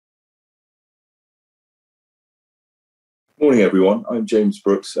Morning, everyone. I'm James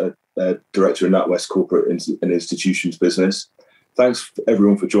Brooks, Director of NatWest Corporate and Institutions Business. Thanks,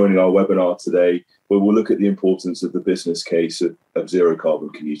 everyone, for joining our webinar today, where we'll look at the importance of the business case of zero carbon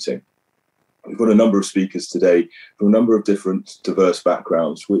commuting. We've got a number of speakers today from a number of different diverse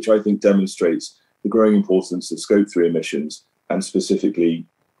backgrounds, which I think demonstrates the growing importance of Scope 3 emissions and specifically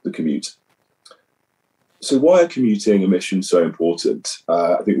the commute. So why are commuting emissions so important?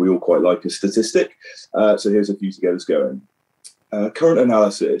 I think we all quite like a statistic. So here's a few to get us going. Current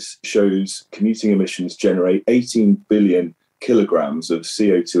analysis shows commuting emissions generate 18 billion kilograms of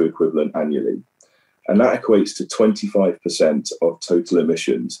CO2 equivalent annually. And that equates to 25% of total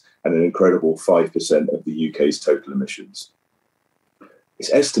emissions and an incredible 5% of the UK's total emissions.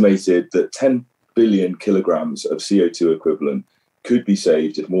 It's estimated that 10 billion kilograms of CO2 equivalent could be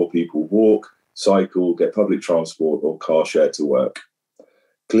saved if more people walk, cycle, get public transport or car share to work.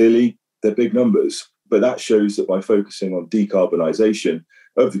 Clearly, they're big numbers, but that shows that by focusing on decarbonisation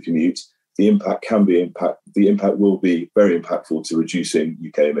of the commute, the impact will be very impactful to reducing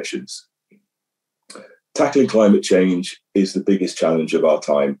UK emissions. Tackling climate change is the biggest challenge of our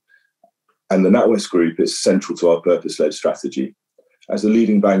time, and the NatWest Group is central to our purpose-led strategy. As the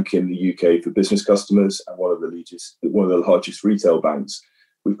leading bank in the UK for business customers and one of the largest retail banks,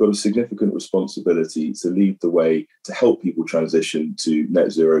 we've got a significant responsibility to lead the way to help people transition to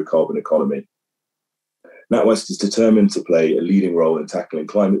net zero carbon economy. NatWest is determined to play a leading role in tackling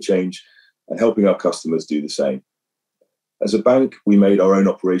climate change and helping our customers do the same. As a bank, we made our own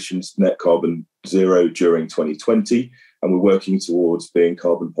operations net carbon zero during 2020, and we're working towards being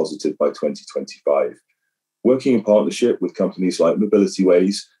carbon positive by 2025. Working in partnership with companies like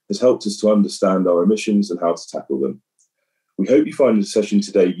Mobilityways has helped us to understand our emissions and how to tackle them. We hope you find the session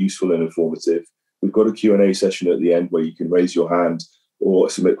today useful and informative. We've got a Q&A session at the end where you can raise your hand or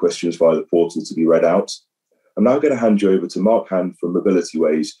submit questions via the portal to be read out. I'm now going to hand you over to Mark Hand from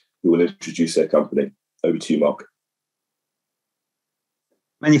Mobilityways, who will introduce their company. Over to you, Mark.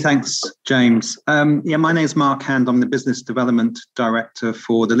 Many thanks, James. My name is Mark Hand. I'm the Business Development Director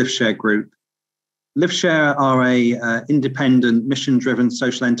for the LiftShare Group. LiftShare are a independent, mission-driven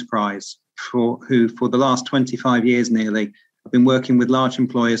social enterprise who, for the last 25 years nearly, have been working with large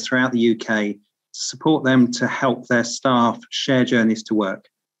employers throughout the UK to support them to help their staff share journeys to work.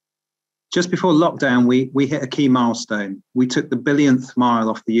 Just before lockdown, we hit a key milestone. We took the billionth mile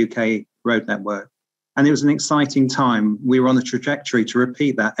off the UK road network, and it was an exciting time. We were on a trajectory to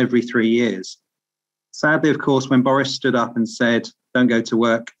repeat that every 3 years. Sadly, of course, when Boris stood up and said, don't go to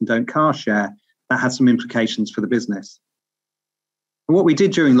work and don't car share, that had some implications for the business. And what we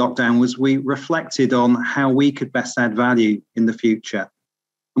did during lockdown was we reflected on how we could best add value in the future.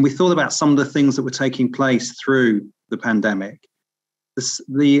 And we thought about some of the things that were taking place through the pandemic.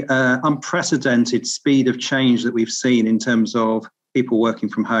 The unprecedented speed of change that we've seen in terms of people working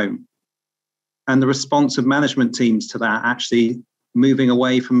from home, and the response of management teams to that, actually moving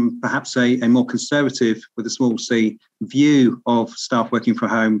away from perhaps a more conservative, with a small c, view of staff working from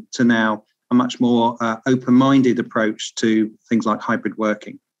home to now a much more open-minded approach to things like hybrid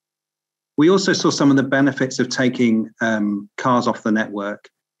working. We also saw some of the benefits of taking cars off the network,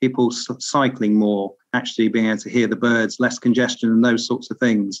 people cycling more, actually being able to hear the birds, less congestion and those sorts of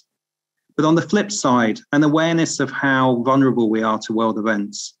things. But on the flip side, an awareness of how vulnerable we are to world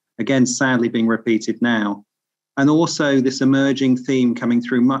events, again, sadly being repeated now, and also this emerging theme coming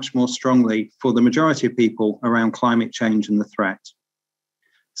through much more strongly for the majority of people around climate change and the threat.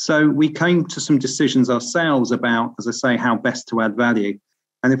 So we came to some decisions ourselves about, as I say, how best to add value.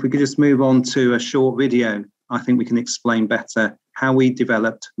 And if we could just move on to a short video, I think we can explain better how we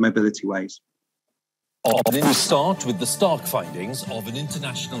developed Mobilityways. We start with the stark findings of an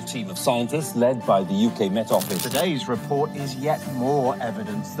international team of scientists led by the UK Met Office. Today's report is yet more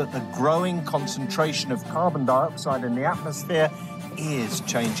evidence that the growing concentration of carbon dioxide in the atmosphere is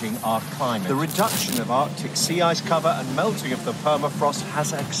changing our climate. The reduction of Arctic sea ice cover and melting of the permafrost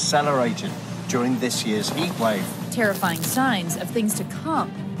has accelerated during this year's heat wave. Terrifying signs of things to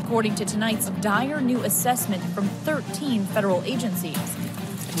come, according to tonight's dire new assessment from 13 federal agencies,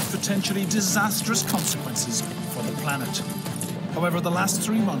 with potentially disastrous consequences for the planet. However, the last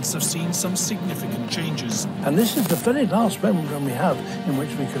 3 months have seen some significant changes. And this is the very last moment when we have in which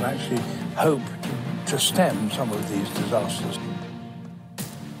we can actually hope to stem some of these disasters.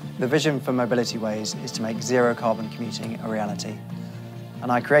 The vision for Mobilityways is to make zero carbon commuting a reality.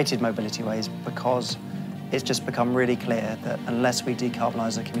 And I created Mobilityways because it's just become really clear that unless we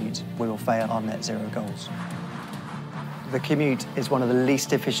decarbonise the commute, we will fail our net zero goals. The commute is one of the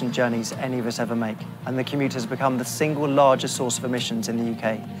least efficient journeys any of us ever make, and the commute has become the single largest source of emissions in the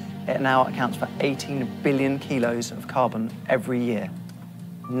UK, It now accounts for 18 billion kilos of carbon every year.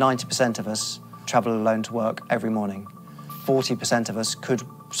 90% of us travel alone to work every morning. 40% of us could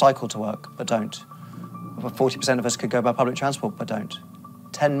cycle to work, but don't. 40% of us could go by public transport, but don't.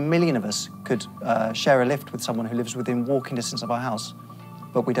 10 million of us could share a lift with someone who lives within walking distance of our house,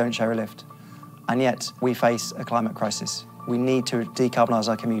 but we don't share a lift. And yet, we face a climate crisis. We need to decarbonise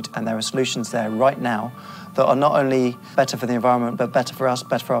our commute, and there are solutions there right now that are not only better for the environment, but better for us,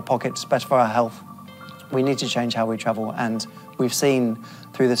 better for our pockets, better for our health. We need to change how we travel, and we've seen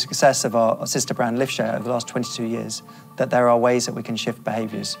through the success of our sister brand LiftShare over the last 22 years that there are ways that we can shift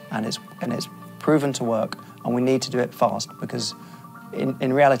behaviours, and it's proven to work, and we need to do it fast, because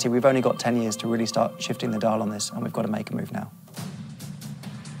in reality we've only got 10 years to really start shifting the dial on this, and we've got to make a move now.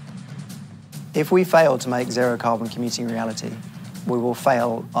 If we fail to make zero carbon commuting reality, we will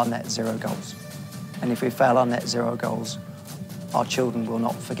fail our net zero goals. And if we fail our net zero goals, our children will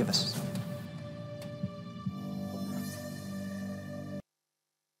not forgive us.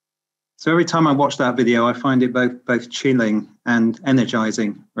 So every time I watch that video, I find it both chilling and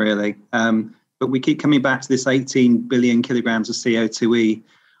energizing, really. But we keep coming back to this 18 billion kilograms of CO2e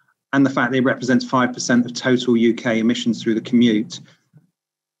and the fact that it represents 5% of total UK emissions through the commute.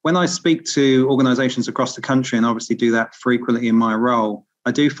 When I speak to organisations across the country, and obviously do that frequently in my role,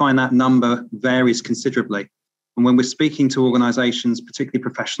 I do find that number varies considerably. And when we're speaking to organisations, particularly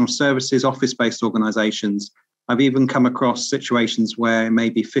professional services, office-based organisations, I've even come across situations where it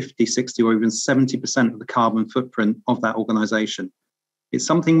may be 50, 60, or even 70% of the carbon footprint of that organisation. It's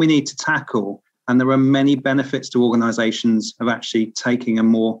something we need to tackle, and there are many benefits to organisations of actually taking a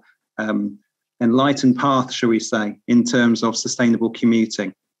more enlightened path, shall we say, in terms of sustainable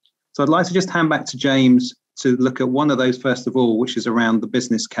commuting. So I'd like to just hand back to James to look at one of those first of all, which is around the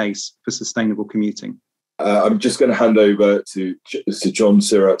business case for sustainable commuting. I'm just going to hand over to John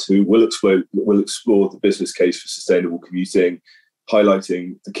Siraut, who will explore the business case for sustainable commuting,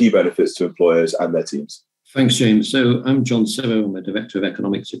 highlighting the key benefits to employers and their teams. Thanks, James. So I'm John Siraut. I'm a Director of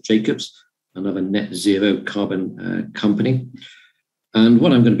Economics at Jacobs, another net zero carbon company. And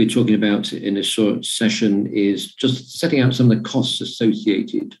what I'm going to be talking about in this short session is just setting out some of the costs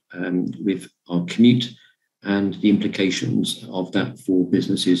associated with our commute and the implications of that for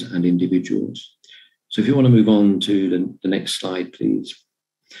businesses and individuals. So if you want to move on to the next slide, please.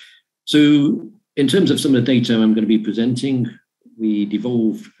 So in terms of some of the data I'm going to be presenting, we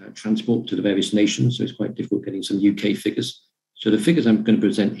devolve transport to the various nations, so it's quite difficult getting some UK figures. So the figures I'm going to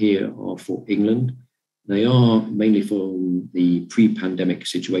present here are for England. They are mainly from the pre-pandemic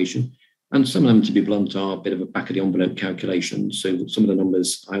situation, and some of them, to be blunt, are a bit of a back-of-the-envelope calculation. So some of the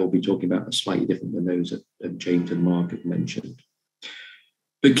numbers I will be talking about are slightly different than those that James and Mark have mentioned.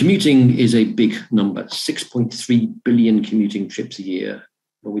 But commuting is a big number, 6.3 billion commuting trips a year.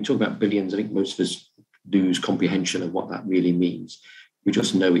 When we talk about billions, I think most of us lose comprehension of what that really means. We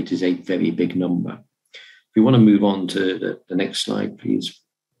just know it is a very big number. If we want to move on to the next slide, please.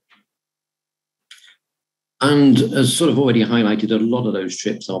 And as sort of already highlighted, a lot of those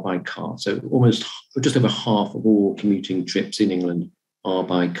trips are by car. So almost just over half of all commuting trips in England are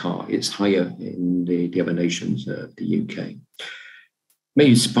by car. It's higher in the other nations, the UK.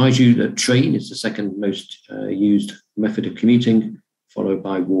 May surprise you that train is the second most used method of commuting, followed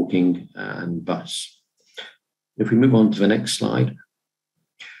by walking and bus. If we move on to the next slide.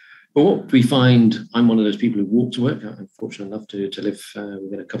 But what we find, I'm one of those people who walk to work. I'm fortunate enough to live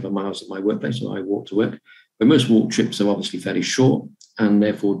within a couple of miles of my workplace, so I walk to work. But most walk trips are obviously fairly short, and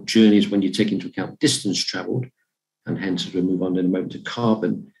therefore journeys, when you take into account distance travelled, and hence as we move on in a moment to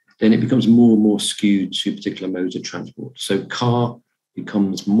carbon, then it becomes more and more skewed to particular modes of transport. So car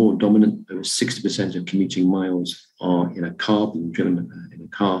becomes more dominant. Over 60% of commuting miles are in a car, being driven in a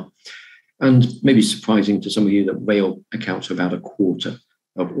car. And maybe surprising to some of you that rail accounts for about a quarter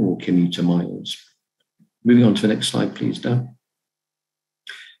of all commuter miles. Moving on to the next slide, please, Dan.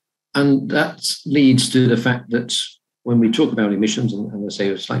 And that leads to the fact that when we talk about emissions, and I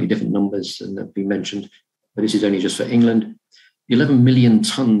say slightly different numbers than have been mentioned, but this is only just for England, 11 million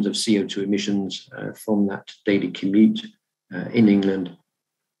tonnes of CO2 emissions from that daily commute in England.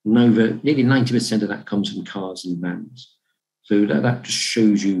 And over nearly 90% of that comes from cars and vans. So that just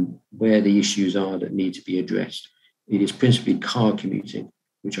shows you where the issues are that need to be addressed. It is principally car commuting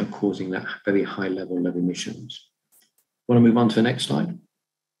which are causing that very high level of emissions. Want to move on to the next slide?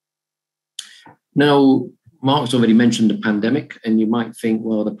 Now, Mark's already mentioned the pandemic, and you might think,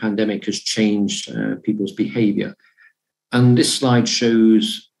 well, the pandemic has changed people's behaviour. And this slide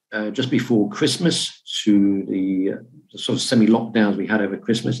shows just before Christmas to the sort of semi-lockdowns we had over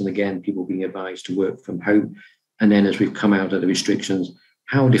Christmas, and again, people being advised to work from home. And then as we've come out of the restrictions,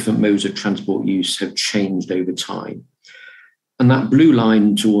 how different modes of transport use have changed over time. And that blue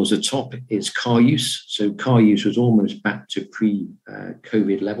line towards the top is car use. So car use was almost back to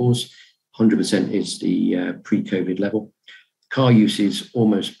pre-COVID levels. 100% is the pre-COVID level. Car use is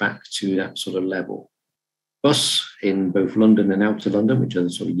almost back to that sort of level. Bus in both London and outer London, which are the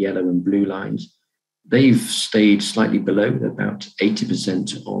sort of yellow and blue lines, they've stayed slightly below about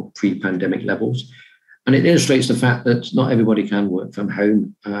 80% of pre-pandemic levels. And it illustrates the fact that not everybody can work from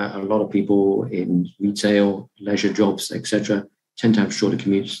home. A lot of people in retail, leisure jobs, etc., tend to have shorter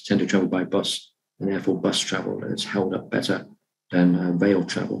commutes, tend to travel by bus, and therefore bus travel has held up better than rail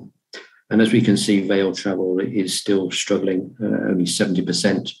travel. And as we can see, rail travel is still struggling, only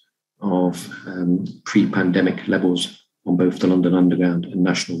 70% of pre-pandemic levels on both the London Underground and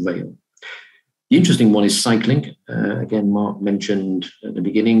National Rail. The interesting one is cycling. Again, Mark mentioned at the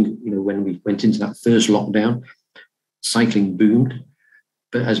beginning, when we went into that first lockdown, cycling boomed.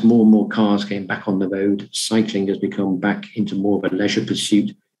 But as more and more cars came back on the road, cycling has become back into more of a leisure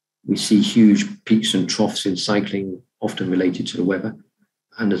pursuit. We see huge peaks and troughs in cycling, often related to the weather.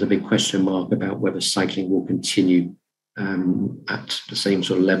 And there's a big question mark about whether cycling will continue at the same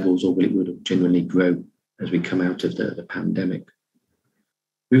sort of levels, or will it genuinely grow as we come out of the pandemic.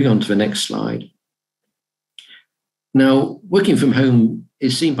 Moving on to the next slide. Now, working from home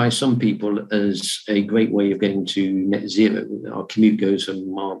is seen by some people as a great way of getting to net zero. Our commute goes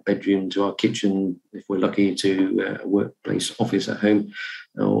from our bedroom to our kitchen, if we're lucky, to a workplace office at home,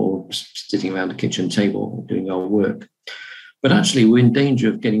 or sitting around a kitchen table doing our work. But actually, we're in danger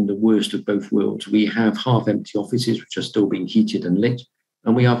of getting the worst of both worlds. We have half-empty offices, which are still being heated and lit,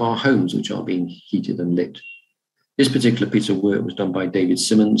 and we have our homes, which are being heated and lit. This particular piece of work was done by David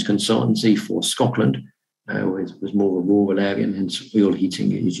Simmons Consultancy for Scotland. It was more of a rural area, and hence oil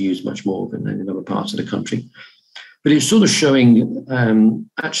heating is used much more than in other parts of the country. But it's sort of showing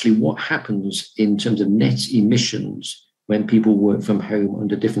actually what happens in terms of net emissions when people work from home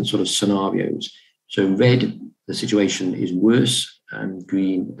under different sort of scenarios. So red, the situation is worse, and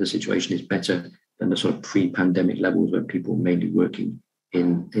green, the situation is better than the sort of pre-pandemic levels where people were mainly working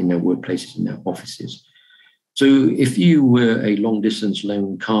in their workplaces, in their offices. So if you were a long-distance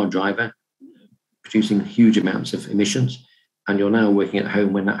lone car driver producing huge amounts of emissions, and you're now working at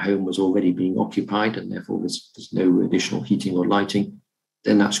home when that home was already being occupied, and therefore there's no additional heating or lighting,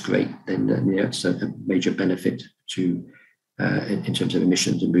 then that's great. Then it's a major benefit to in terms of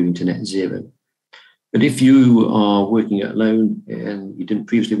emissions and moving to net zero. But if you are working alone and you didn't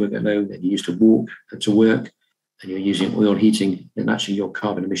previously work alone, and you used to walk to work, and you're using oil heating, then actually your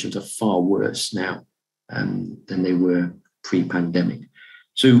carbon emissions are far worse now than they were pre-pandemic.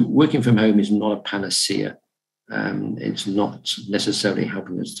 So working from home is not a panacea. It's not necessarily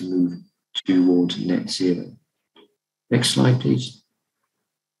helping us to move towards net zero. Next slide, please.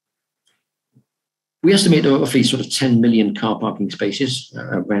 We estimate there are roughly sort of 10 million car parking spaces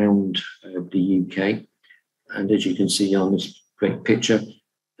around the UK. And as you can see on this great picture,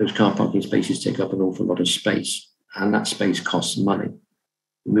 those car parking spaces take up an awful lot of space, and that space costs money.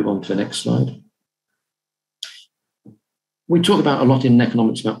 We'll move on to the next slide. We talk about a lot in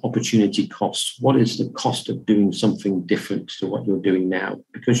economics about opportunity costs. What is the cost of doing something different to what you're doing now?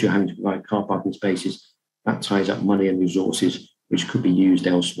 Because you're having to provide car parking spaces, that ties up money and resources which could be used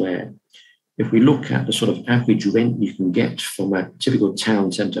elsewhere. If we look at the sort of average rent you can get from a typical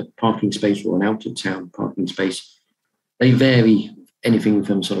town centre parking space or an out-of-town parking space, they vary anything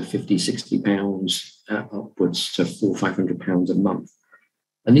from sort of £50, £60 upwards to £400, £500 a month.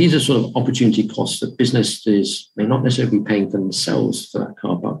 And these are sort of opportunity costs that businesses may not necessarily be paying for themselves for that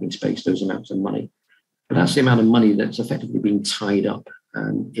car parking space, those amounts of money. But that's the amount of money that's effectively being tied up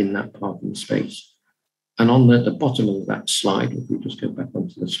in that parking space. And on the bottom of that slide, if we just go back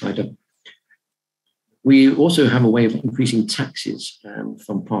onto the slide, we also have a way of increasing taxes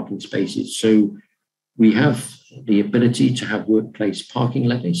from parking spaces. So we have the ability to have workplace parking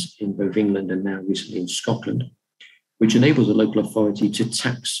levies in both England and now recently in Scotland, which enables a local authority to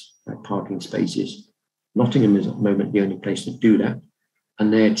tax parking spaces. Nottingham is at the moment the only place to do that,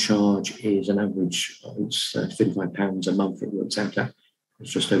 and their charge is an average, it's £35 a month it works out at. It's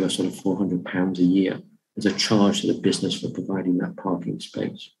just over sort of £400 a year as a charge to the business for providing that parking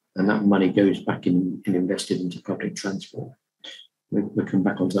space. And that money goes back in and invested into public transport. We'll come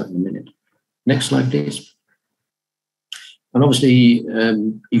back onto that in a minute. Next slide, please. And obviously,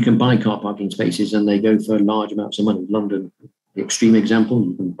 you can buy car parking spaces and they go for large amounts of money. London, the extreme example,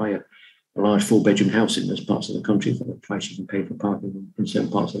 you can buy a large 4-bedroom house in those parts of the country for the price you can pay for parking in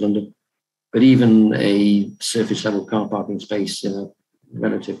certain parts of London. But even a surface level car parking space in a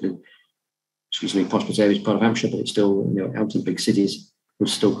relatively, posh area is part of Hampshire, but it's still out in big cities, would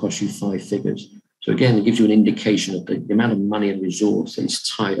still cost you 5 figures. So again, it gives you an indication of the amount of money and resource that is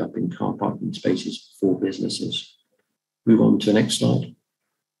tied up in car parking spaces for businesses. Move on to the next slide.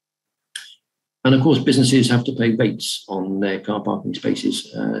 And of course, businesses have to pay rates on their car parking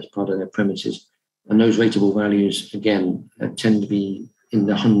spaces as part of their premises. And those rateable values, again, tend to be in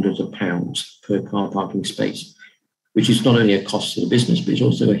the hundreds of pounds per car parking space, which is not only a cost to the business, but it's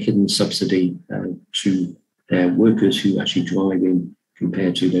also a hidden subsidy to their workers who actually drive in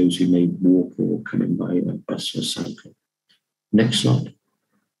compared to those who may walk or come in by bus or cycle. Next slide.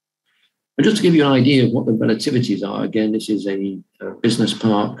 And just to give you an idea of what the relativities are, again, this is a business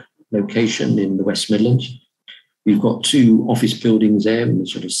park location in the West Midlands. We've got 2 office buildings there in the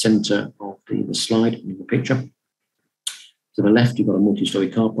sort of centre of the slide in the picture. To the left, you've got a multi-storey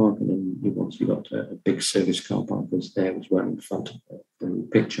car park, and then you've obviously got a big service car park that's there as well in front of the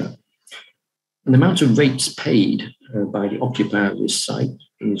picture. And the amount of rates paid by the occupier of this site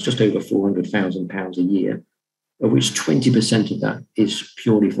is just over £400,000 a year, of which 20% of that is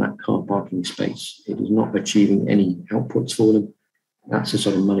purely for that car parking space. It is not achieving any outputs for them. That's the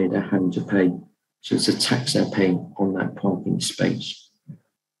sort of money they're having to pay. So it's a tax they're paying on that parking space.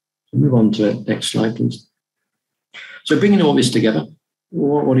 So move on to the next slide, please. So bringing all this together,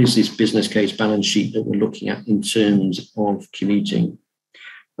 what is this business case balance sheet that we're looking at in terms of commuting?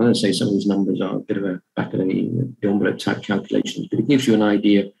 I'm going to say some of these numbers are a bit of a back of the envelope type calculations, but it gives you an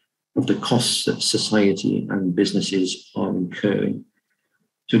idea of the costs that society and businesses are incurring.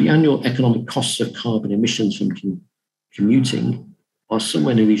 So the annual economic costs of carbon emissions from commuting are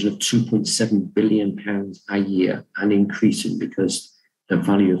somewhere in the region of £2.7 billion a year and increasing because the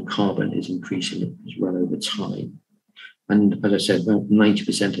value of carbon is increasing as well over time. And as I said, about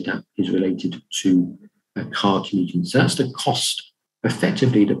 90% of that is related to car commuting. So that's the cost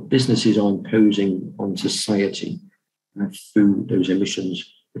effectively that businesses are imposing on society through those emissions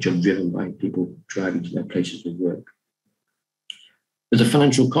which are driven by people driving to their places of work. There's a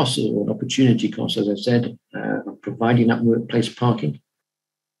financial cost or an opportunity cost, as I said, of providing that workplace parking.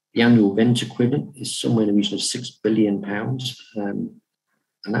 The annual rent equivalent is somewhere in the region of £6 billion.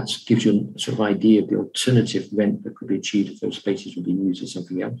 And that gives you a sort of idea of the alternative rent that could be achieved if those spaces would be used as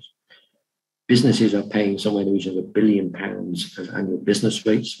something else. Businesses are paying somewhere in the region of £1 billion of annual business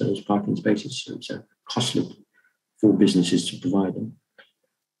rates for those parking spaces. So it's costly for businesses to provide them.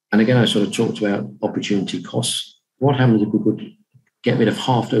 And again, I sort of talked about opportunity costs. What happens if we could get rid of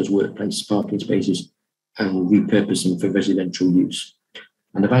half those workplace parking spaces and repurpose them for residential use?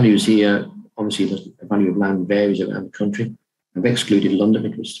 And the values here, obviously the value of land varies around the country. I've excluded London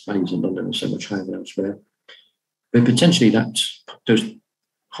because the values in London are so much higher than elsewhere. But potentially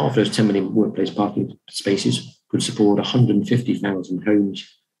half of those 10 million workplace parking spaces could support 150,000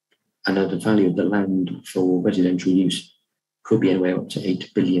 homes, and the value of the land for residential use could be anywhere up to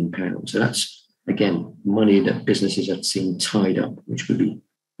 £8 billion. So that's, again, money that businesses have seen tied up, which could be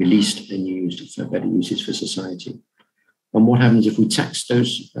released and used for better uses for society. And what happens if we tax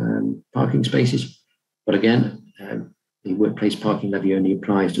those parking spaces? But again, the workplace parking levy only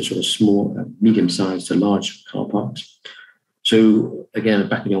applies to sort of small, medium-sized to large car parks. So again, a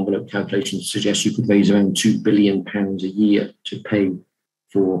back of the envelope calculation suggests you could raise around £2 billion a year to pay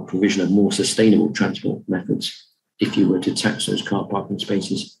for provision of more sustainable transport methods if you were to tax those car parking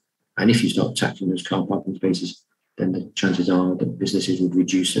spaces. And if you start taxing those car parking spaces, then the chances are that businesses would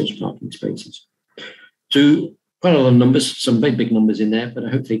reduce those parking spaces. So quite a lot of numbers, some very big numbers in there, but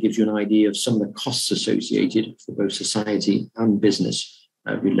hopefully it gives you an idea of some of the costs associated for both society and business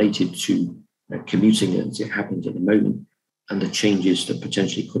related to commuting as it happens at the moment, and the changes that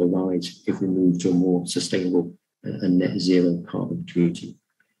potentially could arise if we move to a more sustainable and net zero carbon commuting.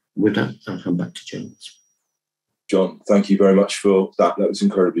 With that, I'll come back to James. John, thank you very much for that. That was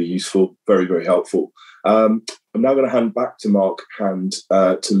incredibly useful, very, very helpful. I'm now going to hand back to Mark Hand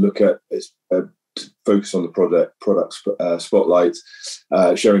to look at focus on the product spotlight,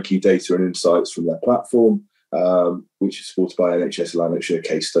 sharing key data and insights from their platform, which is supported by NHS Lanarkshire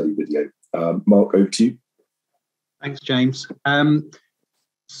case study video. Mark, over to you. Thanks, James.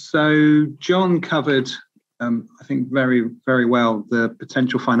 So John covered, I think, very, very well the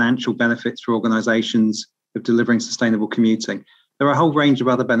potential financial benefits for organisations of delivering sustainable commuting. There are a whole range of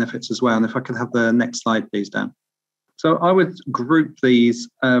other benefits as well. And if I could have the next slide, please, Dan. So I would group these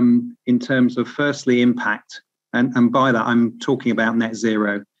in terms of, firstly, impact. And by that, I'm talking about net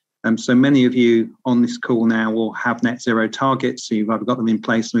zero. So many of you on this call now will have net zero targets. So you've either got them in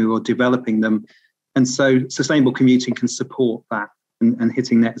place or you're developing them. And so sustainable commuting can support that and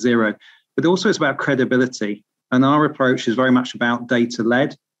hitting net zero. But also it's about credibility. And our approach is very much about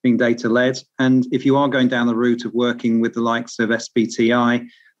data-led. being data-led. And if you are going down the route of working with the likes of SBTI,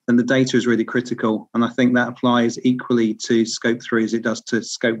 then the data is really critical. And I think that applies equally to Scope 3 as it does to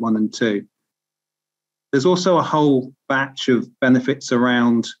Scope 1 and 2. There's also a whole batch of benefits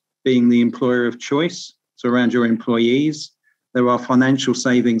around being the employer of choice, so around your employees. There are financial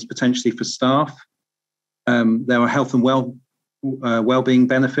savings potentially for staff. There are health and well-being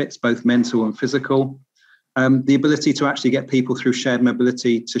benefits, both mental and physical. The ability to actually get people through shared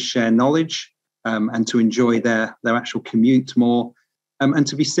mobility to share knowledge and to enjoy their actual commute more, and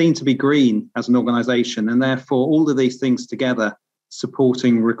to be seen to be green as an organisation. And therefore, all of these things together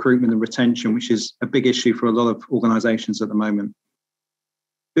supporting recruitment and retention, which is a big issue for a lot of organisations at the moment.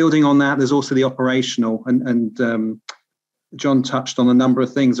 Building on that, there's also the operational, and John touched on a number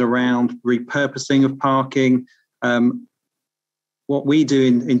of things around repurposing of parking. What we do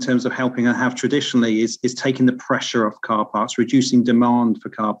in terms of helping and have traditionally is taking the pressure off car parks, reducing demand for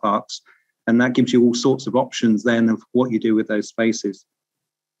car parks, and that gives you all sorts of options then of what you do with those spaces.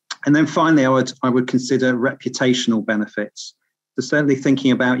 And then finally, I would consider reputational benefits. So certainly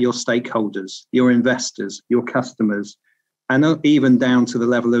thinking about your stakeholders, your investors, your customers, and even down to the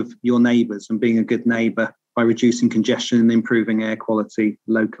level of your neighbours and being a good neighbour by reducing congestion and improving air quality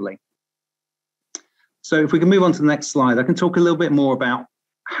locally. So if we can move on to the next slide, I can talk a little bit more about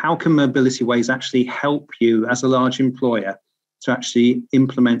how can Mobilityways actually help you as a large employer to actually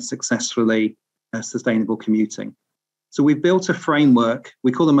implement successfully sustainable commuting. So we've built a framework,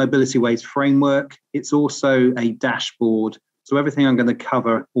 we call the Mobilityways framework. It's also a dashboard. So everything I'm going to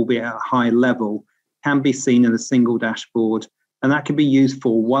cover, albeit at a high level, can be seen in a single dashboard. And that can be used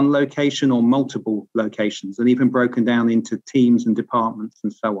for one location or multiple locations, and even broken down into teams and departments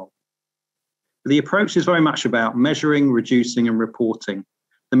and so on. The approach is very much about measuring, reducing, and reporting.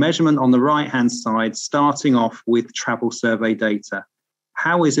 The measurement on the right-hand side, starting off with travel survey data.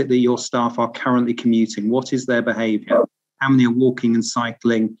 How is it that your staff are currently commuting? What is their behaviour? How many are walking and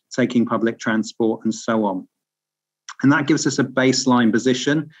cycling, taking public transport, and so on? And that gives us a baseline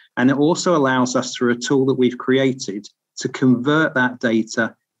position, and it also allows us, through a tool that we've created, to convert that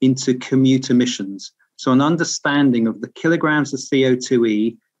data into commute emissions. So an understanding of the kilograms of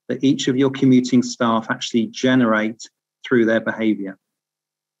CO2e that each of your commuting staff actually generate through their behaviour.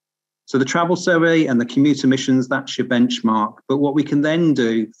 So the travel survey and the commute emissions, that's your benchmark. But what we can then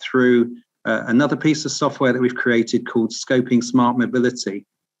do through another piece of software that we've created called Scoping Smart Mobility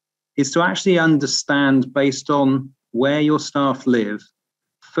is to actually understand, based on where your staff live,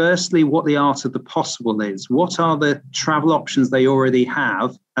 firstly, what the art of the possible is. What are the travel options they already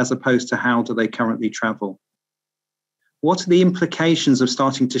have, as opposed to how do they currently travel? What are the implications of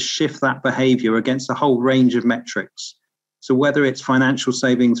starting to shift that behaviour against a whole range of metrics? So whether it's financial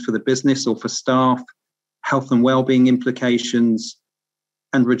savings for the business or for staff, health and well-being implications,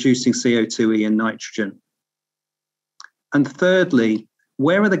 and reducing CO2e and nitrogen. And thirdly,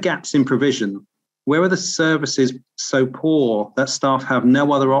 where are the gaps in provision? Where are the services so poor that staff have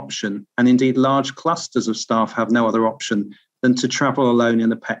no other option, and indeed large clusters of staff have no other option than to travel alone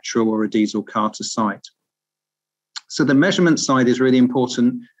in a petrol or a diesel car to site? So the measurement side is really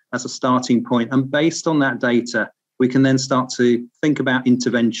important as a starting point, and based on that data, we can then start to think about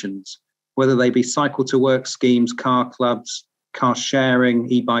interventions, whether they be cycle to work schemes, car clubs, car sharing,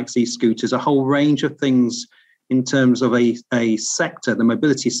 e-bikes, e-scooters, a whole range of things in terms of a sector, the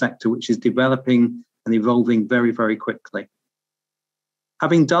mobility sector, which is developing and evolving very, very quickly.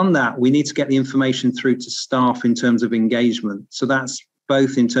 Having done that, we need to get the information through to staff in terms of engagement. So that's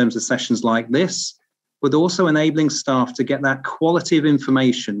both in terms of sessions like this, but also enabling staff to get that quality of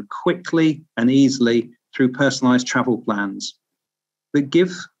information quickly and easily through personalised travel plans that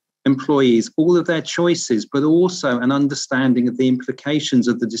give employees all of their choices, but also an understanding of the implications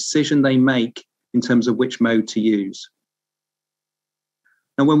of the decision they make in terms of which mode to use.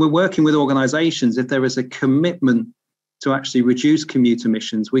 And when we're working with organisations, if there is a commitment to actually reduce commute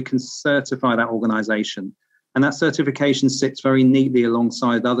emissions, we can certify that organisation. And that certification sits very neatly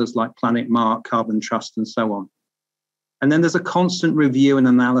alongside others like Planet Mark, Carbon Trust, and so on. And then there's a constant review and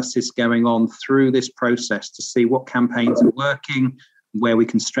analysis going on through this process to see what campaigns are working, where we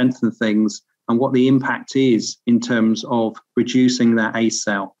can strengthen things, and what the impact is in terms of reducing that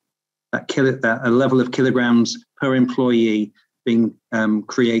ACEL, that a level of kilograms per employee being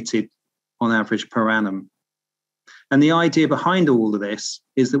created on average per annum. And the idea behind all of this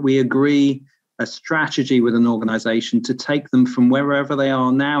is that we agree a strategy with an organisation to take them from wherever they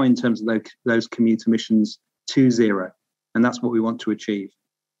are now in terms of those commute emissions to zero. And that's what we want to achieve.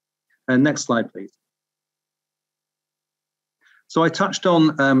 Next slide, please. So I touched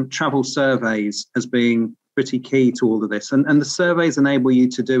on travel surveys as being pretty key to all of this. And the surveys enable you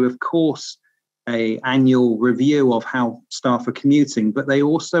to do, of course, an annual review of how staff are commuting, but they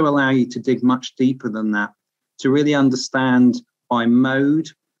also allow you to dig much deeper than that, to really understand by mode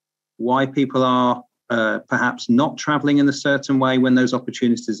why people are perhaps not travelling in a certain way when those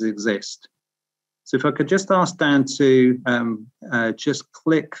opportunities exist. So if I could just ask Dan to just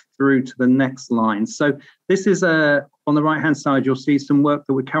click through to the next line. So this is on the right-hand side, you'll see some work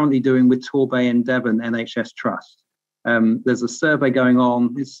that we're currently doing with Torbay and Devon NHS Trust. There's a survey going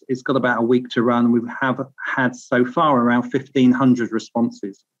on. It's got about a week to run. We have had so far around 1,500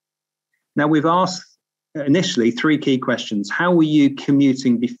 responses. Now, we've asked initially 3 key questions. How were you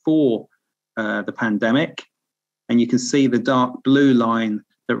commuting before the pandemic? And you can see the dark blue line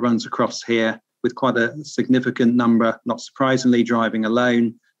that runs across here with quite a significant number, not surprisingly, driving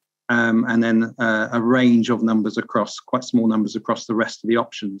alone, and then a range of numbers across, quite small numbers across the rest of the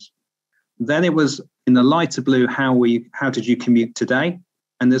options. Then it was in the lighter blue, how did you commute today?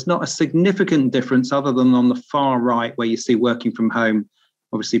 And there's not a significant difference other than on the far right where you see working from home,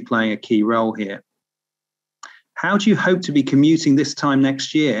 obviously playing a key role here. How do you hope to be commuting this time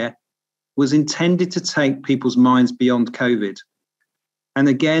next year was intended to take people's minds beyond COVID. And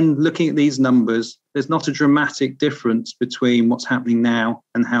again, looking at these numbers, there's not a dramatic difference between what's happening now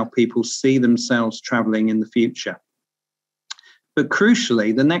and how people see themselves traveling in the future. But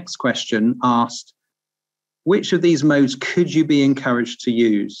crucially, the next question asked, which of these modes could you be encouraged to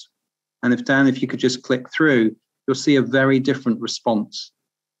use? And if you could just click through, you'll see a very different response.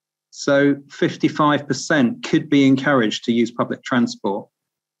 So 55% could be encouraged to use public transport.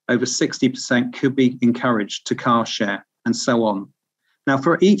 Over 60% could be encouraged to car share, and so on. Now,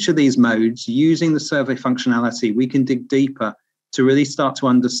 for each of these modes, using the survey functionality, we can dig deeper to really start to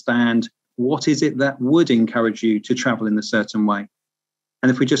understand what is it that would encourage you to travel in a certain way.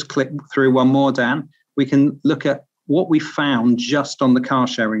 And if we just click through one more, Dan, we can look at what we found just on the car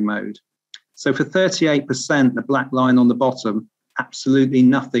sharing mode. So for 38%, the black line on the bottom, absolutely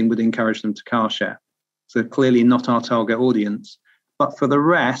nothing would encourage them to car share. So clearly not our target audience. But for the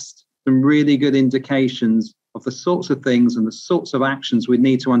rest, some really good indications of the sorts of things and the sorts of actions we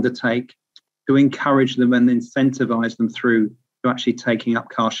need to undertake to encourage them and incentivize them through to actually taking up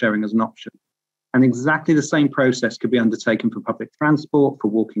car sharing as an option. And exactly the same process could be undertaken for public transport, for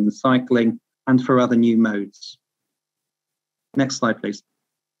walking and cycling, and for other new modes. Next slide, please.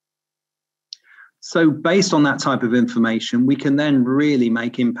 So based on that type of information, we can then really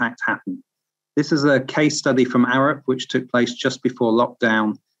make impact happen. This is a case study from Arup, which took place just before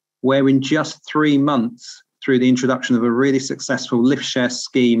lockdown, where in just 3 months, through the introduction of a really successful lift share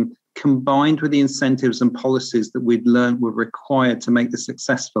scheme, combined with the incentives and policies that we'd learned were required to make this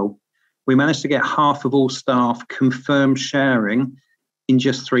successful, we managed to get half of all staff confirmed sharing in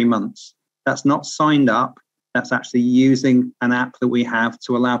just 3 months. That's not signed up. That's actually using an app that we have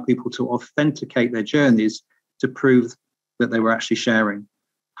to allow people to authenticate their journeys to prove that they were actually sharing.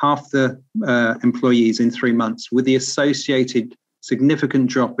 Half the employees in 3 months, with the associated significant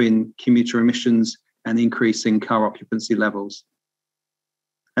drop in commuter emissions and increasing car occupancy levels.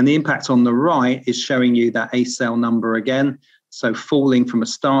 And the impact on the right is showing you that ACEL number again. So falling from a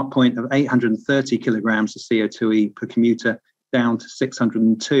start point of 830 kilograms of CO2e per commuter down to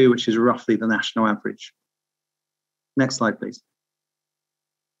 602, which is roughly the national average. Next slide, please.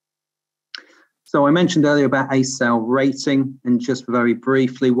 So I mentioned earlier about ACEL rating, and just very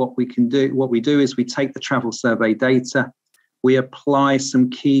briefly, what we do is we take the travel survey data, we apply some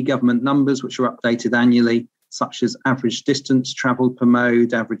key government numbers which are updated annually, such as average distance travelled per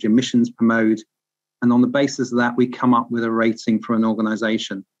mode, average emissions per mode. And on the basis of that, we come up with a rating for an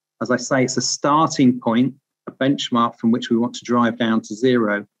organisation. As I say, it's a starting point, a benchmark from which we want to drive down to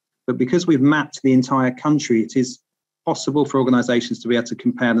zero. But because we've mapped the entire country, it is possible for organisations to be able to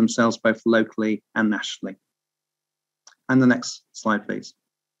compare themselves both locally and nationally. And the next slide, please.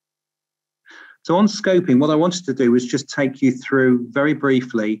 So on scoping, what I wanted to do was just take you through very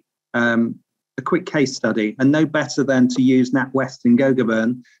briefly a quick case study, and no better than to use NatWest in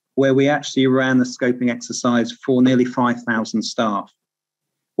Gogarburn, where we actually ran the scoping exercise for nearly 5,000 staff.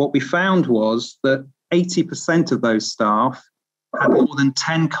 What we found was that 80% of those staff had more than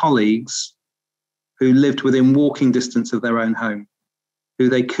 10 colleagues who lived within walking distance of their own home, who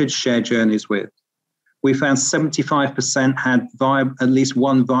they could share journeys with. We found 75% had at least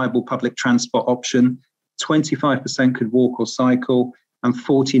one viable public transport option, 25% could walk or cycle, and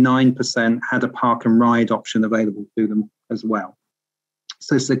 49% had a park and ride option available to them as well.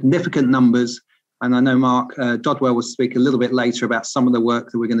 So significant numbers. And I know Mark Dodwell will speak a little bit later about some of the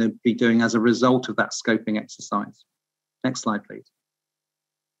work that we're going to be doing as a result of that scoping exercise. Next slide, please.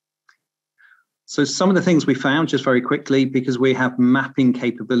 So some of the things we found, just very quickly, because we have mapping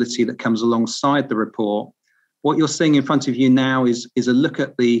capability that comes alongside the report, what you're seeing in front of you now is a look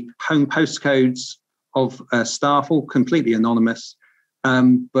at the home postcodes of staff, all completely anonymous,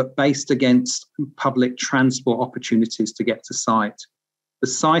 but based against public transport opportunities to get to site. The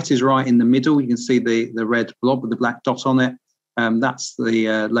site is right in the middle. You can see the red blob with the black dot on it. That's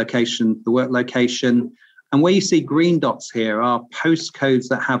the location, the work location. And where you see green dots here are postcodes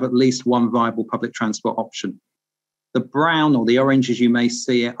that have at least one viable public transport option. The brown or the orange, as you may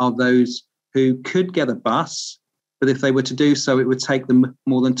see it, are those who could get a bus, but if they were to do so, it would take them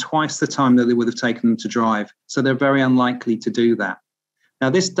more than twice the time that it would have taken them to drive. So they're very unlikely to do that. Now,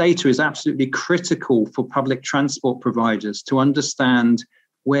 this data is absolutely critical for public transport providers to understand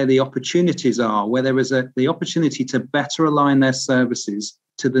where the opportunities are, where there is the opportunity to better align their services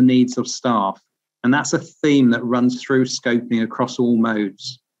to the needs of staff. And that's a theme that runs through scoping across all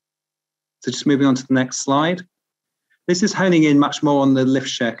modes. So just moving on to the next slide. This is honing in much more on the lift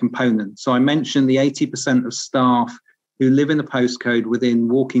share component. So I mentioned the 80% of staff who live in the postcode within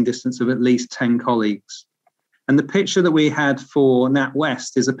walking distance of at least 10 colleagues. And the picture that we had for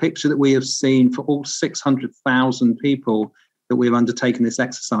NatWest is a picture that we have seen for all 600,000 people that we've undertaken this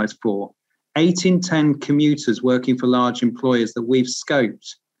exercise for. 8 in 10 commuters working for large employers that we've scoped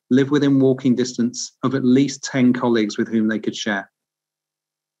live within walking distance of at least 10 colleagues with whom they could share.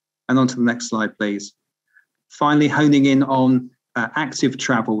 And on to the next slide, please. Finally, honing in on active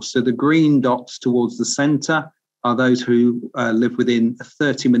travel. So the green dots towards the centre are those who live within a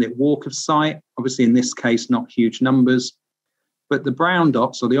 30-minute walk of site. Obviously, in this case, not huge numbers. But the brown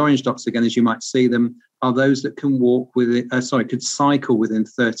dots, or the orange dots again, as you might see them, are those that can could cycle within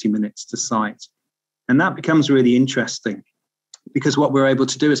 30 minutes to site. And that becomes really interesting, because what we're able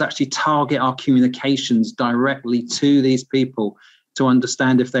to do is actually target our communications directly to these people to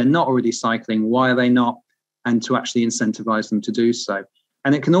understand if they're not already cycling, why are they not, and to actually incentivize them to do so.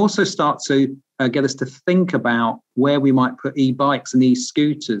 And it can also start to get us to think about where we might put e-bikes and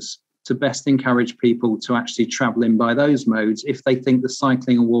e-scooters to best encourage people to actually travel in by those modes if they think the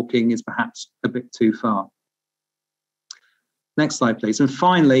cycling and walking is perhaps a bit too far. Next slide, please. And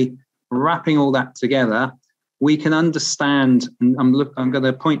finally, wrapping all that together, we can understand, and I'm going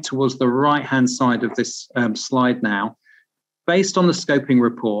to point towards the right-hand side of this slide now. Based on the scoping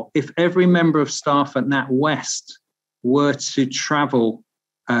report, if every member of staff at NatWest were to travel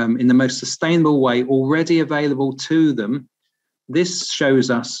in the most sustainable way already available to them, this shows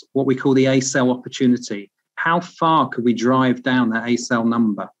us what we call the ACEL opportunity. How far could we drive down that ACEL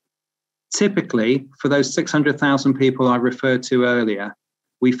number? Typically, for those 600,000 people I referred to earlier,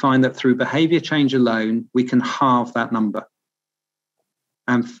 we find that through behaviour change alone, we can halve that number.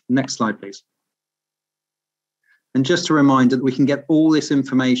 And next slide, please. And just a reminder that we can get all this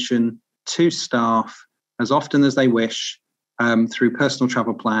information to staff as often as they wish through personal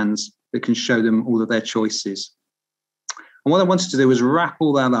travel plans that can show them all of their choices. And what I wanted to do was wrap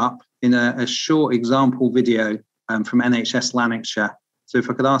all that up in a short example video from NHS Lanarkshire. So if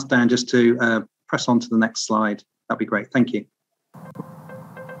I could ask Dan just to press on to the next slide, that'd be great. Thank you.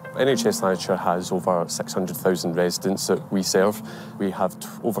 NHS Lanarkshire has over 600,000 residents that we serve. We have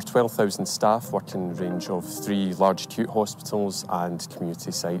over 12,000 staff working in a range of 3 large acute hospitals and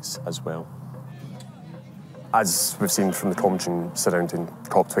community sites as well. As we've seen from the commentary surrounding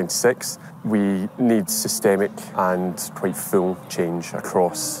COP26, we need systemic and quite full change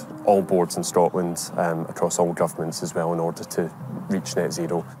across all boards in Scotland, across all governments as well, in order to reach net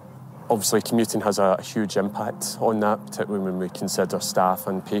zero. Obviously, commuting has a huge impact on that, particularly when we consider staff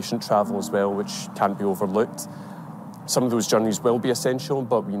and patient travel as well, which can't be overlooked. Some of those journeys will be essential,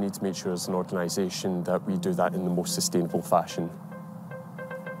 but we need to make sure as an organisation that we do that in the most sustainable fashion.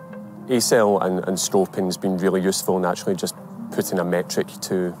 ACEL and scoping has been really useful in actually just putting a metric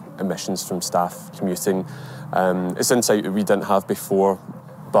to emissions from staff commuting. It's insight that we didn't have before,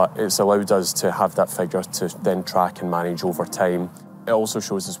 but it's allowed us to have that figure to then track and manage over time. It also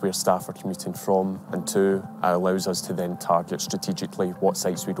shows us where staff are commuting from and to. It allows us to then target strategically what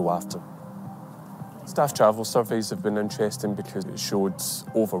sites we go after. Staff travel surveys have been interesting because it showed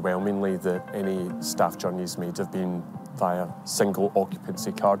overwhelmingly that any staff journeys made have been via single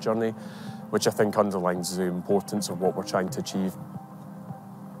occupancy car journey, which I think underlines the importance of what we're trying to achieve.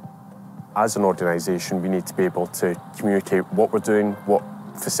 As an organisation, we need to be able to communicate what we're doing, what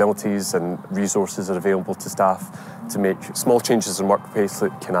facilities and resources are available to staff to make small changes in workplace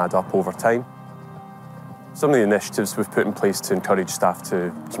that can add up over time. Some of the initiatives we've put in place to encourage staff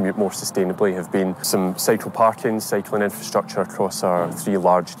to commute more sustainably have been some cycle parking, cycling infrastructure across our 3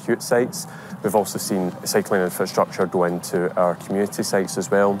 large commute sites. We've also seen cycling infrastructure go into our community sites as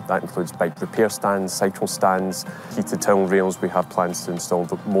well. That includes bike repair stands, cycle stands, heated tunnel rails. We have plans to install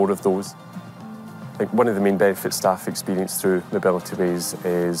more of those. I think one of the main benefits staff experience through Mobilityways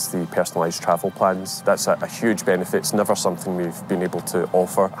is the personalised travel plans. That's a huge benefit. It's never something we've been able to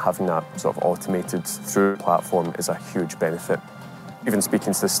offer. Having that sort of automated through the platform is a huge benefit. Even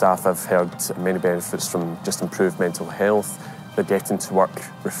speaking to the staff, I've heard many benefits from just improved mental health. They're getting to work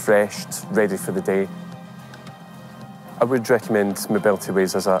refreshed, ready for the day. I would recommend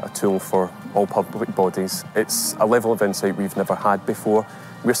Mobilityways as a tool for all public bodies. It's a level of insight we've never had before.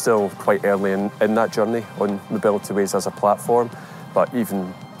 We're still quite early in that journey on Mobilityways as a platform, but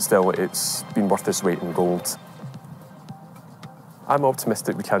even still, it's been worth its weight in gold. I'm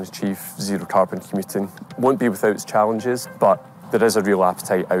optimistic we can achieve zero carbon commuting. Won't be without its challenges, but there is a real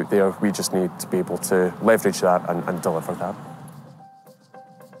appetite out there. We just need to be able to leverage that and deliver that.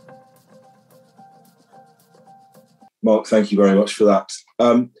 Mark, thank you very much for that.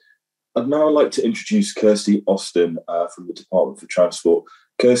 I'd now like to introduce Kirsty Austin from the Department for Transport.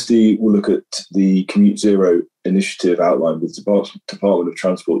 Kirsty will look at the Commute Zero initiative outlined with the Department of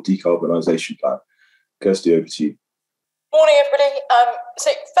Transport Decarbonisation Plan. Kirsty, over to you. Morning, everybody.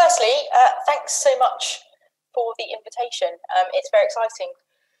 So firstly, thanks so much for the invitation. It's very exciting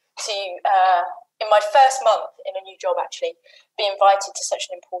to, in my first month in a new job actually, be invited to such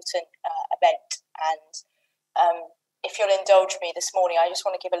an important event. And if you'll indulge me this morning, I just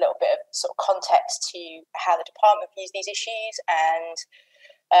want to give a little bit of sort of context to how the department views these issues and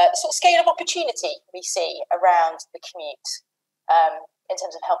the sort of scale of opportunity we see around the commute in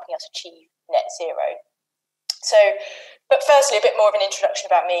terms of helping us achieve net zero. So, but firstly, a bit more of an introduction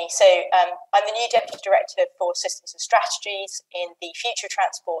about me. So I'm the new Deputy Director for Systems and Strategies in the Future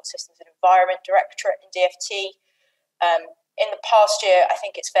Transport Systems and Environment Directorate in DFT. In the past year, I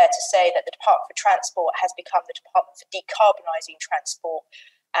think it's fair to say that the Department for Transport has become the Department for Decarbonising Transport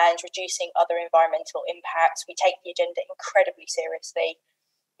and reducing other environmental impacts. We take the agenda incredibly seriously,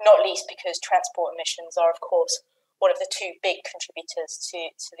 not least because transport emissions are, of course, one of the 2 big contributors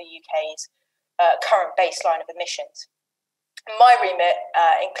to the UK's current baseline of emissions. My remit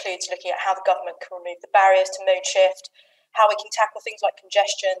includes looking at how the government can remove the barriers to mode shift, how we can tackle things like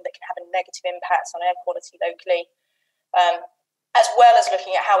congestion that can have a negative impact on air quality locally, as well as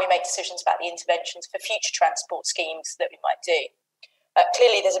looking at how we make decisions about the interventions for future transport schemes that we might do.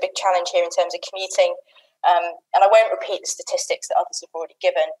 Clearly, there's a big challenge here in terms of commuting, and I won't repeat the statistics that others have already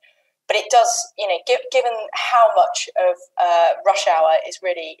given, but it does, given how much of rush hour is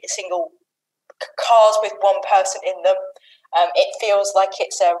really single cars with one person in them, it feels like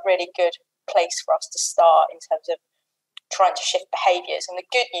it's a really good place for us to start in terms of trying to shift behaviours. And the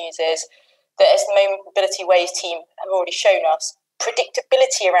good news is that, as the Mobilityways team have already shown us,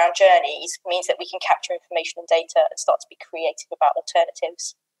 predictability around journeys means that we can capture information and data and start to be creative about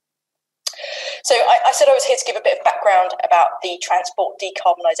alternatives. So I said I was here to give a bit of background about the Transport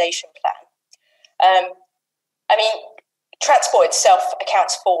Decarbonisation Plan. Transport itself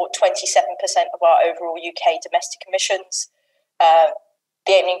accounts for 27% of our overall UK domestic emissions.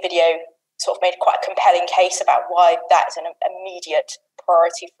 The opening video sort of made quite a compelling case about why that is an immediate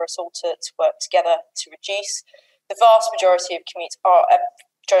priority for us all to work together to reduce. The vast majority of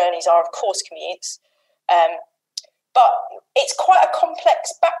journeys are, of course, commutes, but it's quite a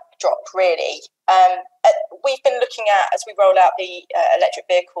complex backdrop, really. We've been looking at, as we roll out the electric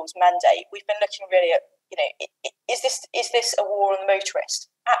vehicles mandate, we've been looking really at, is this a war on the motorist?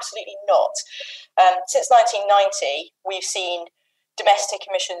 Absolutely not. Since 1990, we've seen domestic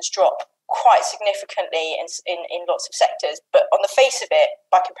emissions drop quite significantly in lots of sectors, but on the face of it,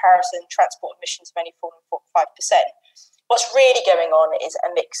 by comparison, transport emissions have only fallen 5%. What's really going on is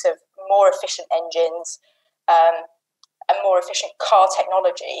a mix of more efficient engines and more efficient car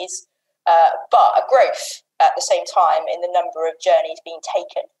technologies, but a growth at the same time in the number of journeys being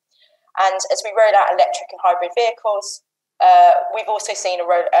taken. And as we roll out electric and hybrid vehicles, we've also seen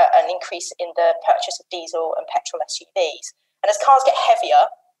an increase in the purchase of diesel and petrol SUVs. And as cars get heavier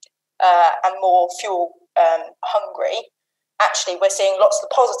and more fuel hungry, actually we're seeing lots of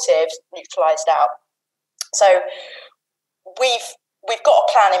the positives neutralised out. So we've got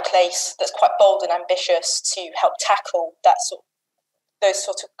a plan in place that's quite bold and ambitious to help tackle those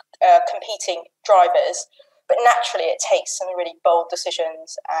sort of competing drivers. But naturally, it takes some really bold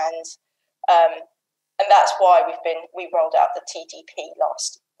decisions, and that's why we rolled out the TDP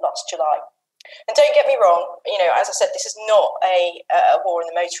last July. And don't get me wrong, as I said, this is not a war on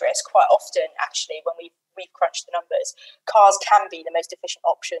the motorist. Quite often, actually, when we've we've crunched the numbers, cars can be the most efficient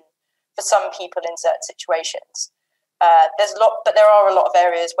option for some people in certain situations. But there are a lot of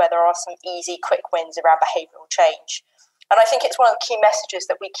areas where there are some easy, quick wins around behavioural change. And I think it's one of the key messages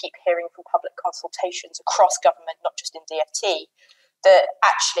that we keep hearing from public consultations across government, not just in DFT, that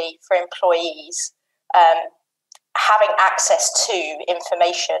actually for employees, having access to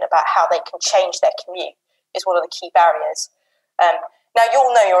information about how they can change their commute is one of the key barriers. Now,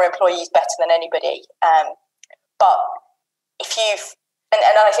 you'll know your employees better than anybody, but if you've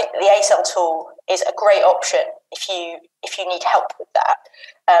and I think the ASL tool is a great option if you need help with that.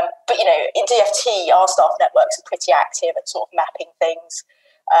 But in DFT, our staff networks are pretty active at sort of mapping things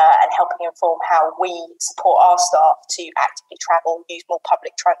and helping inform how we support our staff to actively travel, use more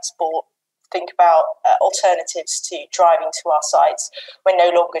public transport, think about alternatives to driving to our sites. We're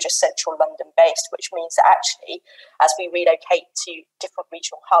no longer just central London based, which means that actually, as we relocate to different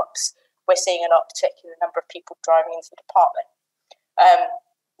regional hubs, we're seeing an uptick in the number of people driving into the department.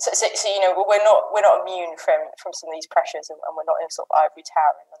 So we're not immune from some of these pressures, and we're not in a sort of ivory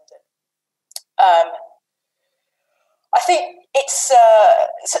tower in London. I think it's so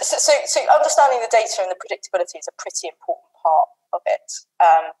understanding the data and the predictability is a pretty important part of it,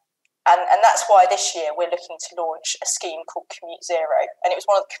 and that's why this year we're looking to launch a scheme called Commute Zero, and it was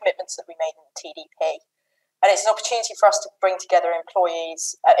one of the commitments that we made in the TDP, and it's an opportunity for us to bring together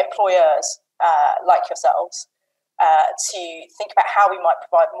employers like yourselves. To think about how we might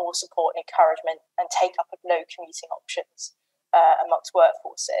provide more support and encouragement and take up of low commuting options amongst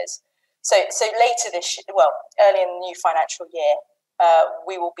workforces. So later this year, early in the new financial year,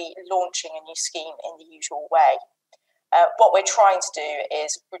 we will be launching a new scheme in the usual way. What we're trying to do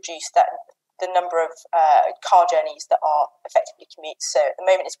is reduce the number of car journeys that are effectively commutes. So at the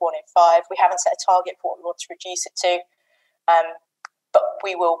moment it's 1 in 5. We haven't set a target for what we want to reduce it to, but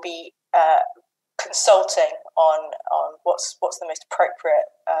we will be consulting on what's the most appropriate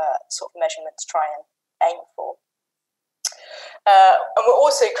sort of measurement to try and aim for. And we're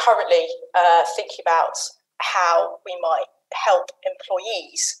also currently thinking about how we might help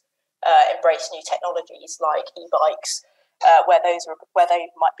employees embrace new technologies like e-bikes, where they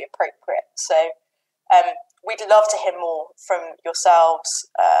might be appropriate. So we'd love to hear more from yourselves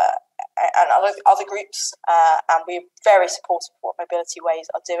and other groups, and we're very supportive of what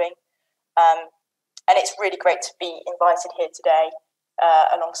Mobilityways are doing. And it's really great to be invited here today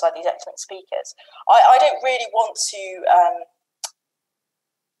alongside these excellent speakers. I don't really want to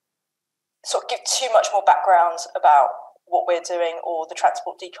sort of give too much more background about what we're doing or the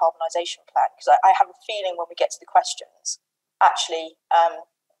transport decarbonisation plan, because I have a feeling when we get to the questions, actually,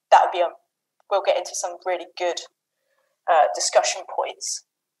 we'll get into some really good discussion points.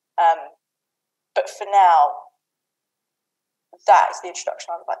 But for now, that is the introduction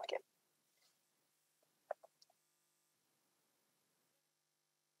I would like to give.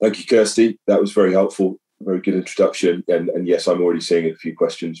 Thank you, Kirsty. That was very helpful, very good introduction. And yes, I'm already seeing a few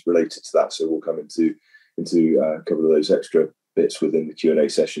questions related to that, so we'll come into a couple of those extra bits within the Q&A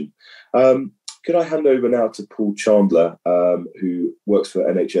session. Could I hand over now to Paul Chandler, who works for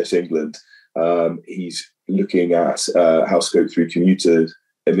NHS England. He's looking at how Scope 3 commuter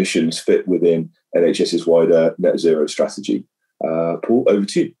emissions fit within NHS's wider net zero strategy. Paul, over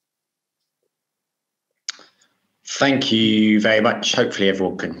to you. Thank you very much. Hopefully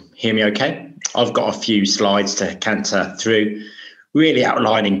everyone can hear me okay. I've got a few slides to canter through, really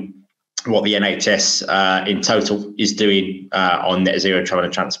outlining what the NHS in total is doing on net zero travel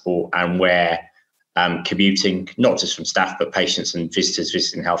and transport, and where commuting, not just from staff, but patients and visitors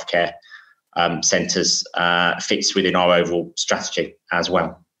visiting healthcare centres fits within our overall strategy as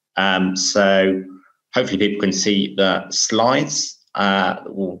well. So hopefully people can see the slides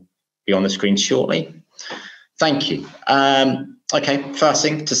that will be on the screen shortly. Thank you. Okay, first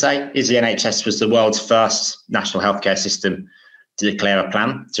thing to say is the NHS was the world's first national healthcare system to declare a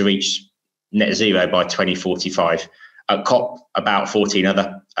plan to reach net zero by 2045. At COP, about 14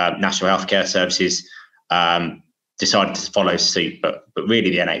 other national healthcare services decided to follow suit, but really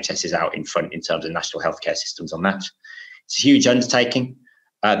the NHS is out in front in terms of national healthcare systems on that. It's a huge undertaking.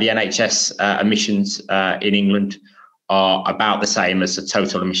 The NHS emissions in England are about the same as the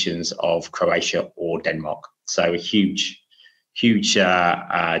total emissions of Croatia or Denmark. So a huge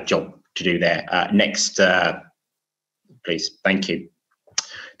job to do there. Next, please. Thank you.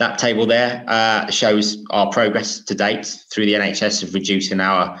 That table there shows our progress to date through the NHS of reducing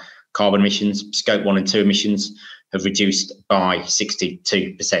our carbon emissions. Scope 1 and 2 emissions have reduced by 62%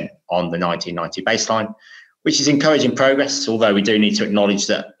 on the 1990 baseline, which is encouraging progress, although we do need to acknowledge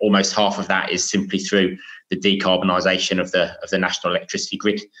that almost half of that is simply through the decarbonisation of the national electricity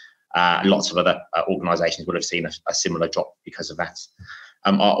grid. Lots of other organisations would have seen a similar drop because of that.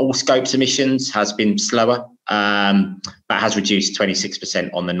 Our all scopes emissions has been slower, but has reduced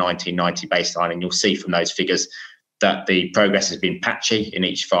 26% on the 1990 baseline. And you'll see from those figures that the progress has been patchy in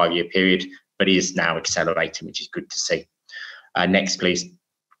each 5-year period, but is now accelerating, which is good to see. Next, please.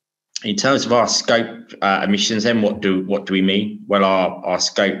 In terms of our scope emissions, then what do we mean? Well, our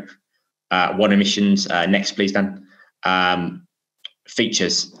scope 1 emissions, next please, Dan,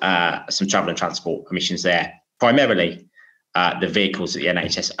 features some travel and transport emissions there, primarily the vehicles that the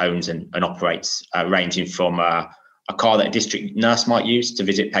NHS owns and operates, ranging from a car that a district nurse might use to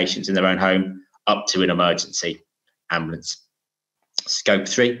visit patients in their own home up to an emergency ambulance. Scope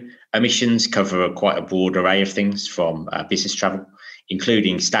 3 emissions cover quite a broad array of things, from business travel,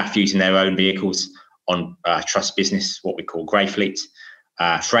 including staff using their own vehicles on trust business, what we call grey fleet,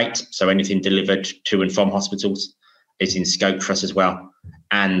 freight, so anything delivered to and from hospitals is in scope for us as well,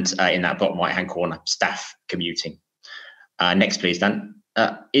 and in that bottom right hand corner, staff commuting. Next please, Dan.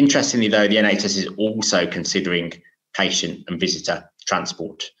 Interestingly though, the NHS is also considering patient and visitor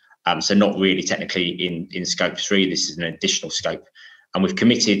transport, so not really technically in scope 3. This is an additional scope, and we've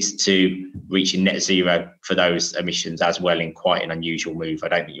committed to reaching net zero for those emissions as well, in quite an unusual move. I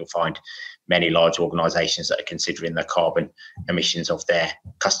don't think you'll find many large organisations that are considering the carbon emissions of their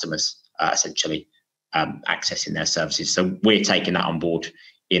customers essentially accessing their services. So we're taking that on board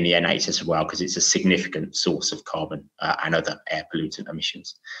in the NHS as well, because it's a significant source of carbon and other air pollutant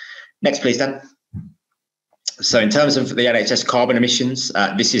emissions. Next, please, Dan. So in terms of the NHS carbon emissions,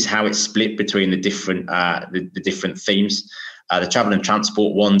 this is how it's split between the different different themes. The travel and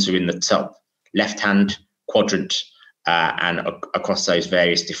transport ones are in the top left-hand quadrant, and across those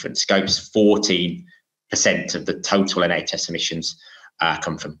various different scopes, 14% of the total NHS emissions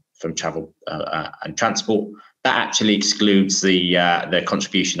come from travel and transport. That actually excludes the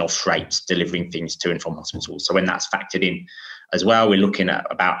contribution of freight delivering things to and from hospitals. So when that's factored in as well, we're looking at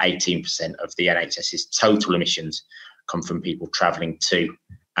about 18% of the NHS's total emissions come from people travelling to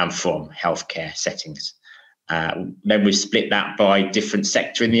and from healthcare settings. Then we split that by different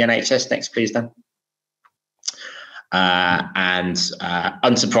sector in the NHS. Next, please, Dan. And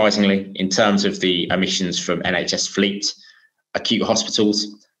unsurprisingly, in terms of the emissions from NHS fleet, acute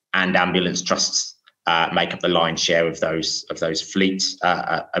hospitals and ambulance trusts make up the lion's share of those fleet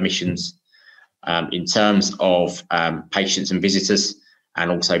emissions. In terms of patients and visitors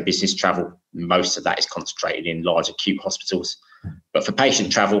and also business travel, most of that is concentrated in large acute hospitals. But for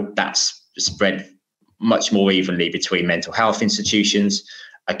patient travel, that's spread much more evenly between mental health institutions,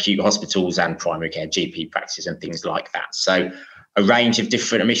 acute hospitals and primary care GP practices and things like that. So a range of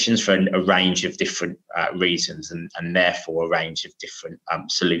different emissions for a range of different reasons, and therefore a range of different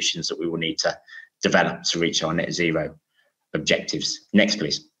solutions that we will need to develop to reach our net zero objectives. Next,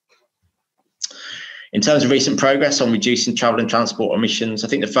 please. In terms of recent progress on reducing travel and transport emissions, I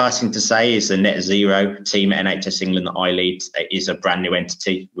think the first thing to say is the net zero team at NHS England that I lead is a brand new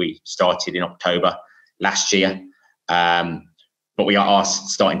entity. We started in October last year, but we are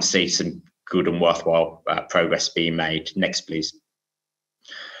starting to see some good and worthwhile progress being made. Next, please.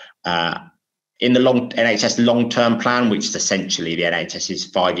 In the NHS long-term plan, which is essentially the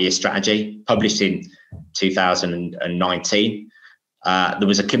NHS's 5-year strategy, published in 2019, there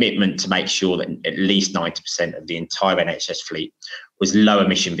was a commitment to make sure that at least 90% of the entire NHS fleet was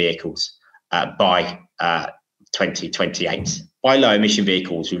low-emission vehicles by 2028. By low-emission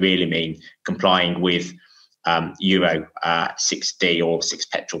vehicles, we really mean complying with Euro 6D or 6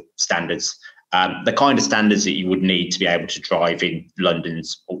 petrol standards, the kind of standards that you would need to be able to drive in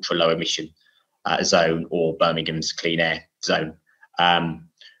London's ultra-low emission zone or Birmingham's clean air zone.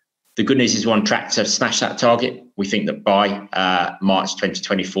 The good news is we're on track to smash that target. We think that by March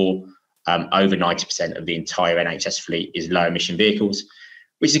 2024, over 90% of the entire NHS fleet is low emission vehicles,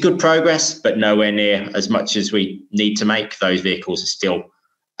 which is good progress, but nowhere near as much as we need to make. Those vehicles are still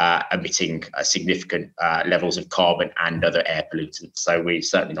emitting significant levels of carbon and other air pollutants. So we're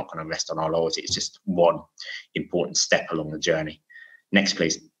certainly not going to rest on our laurels. It's just one important step along the journey. Next,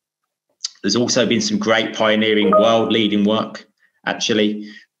 please. There's also been some great pioneering, world-leading work, actually,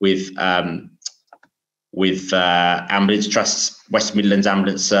 with ambulance trusts. West Midlands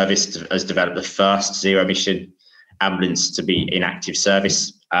Ambulance Service has developed the first zero-emission ambulance to be in active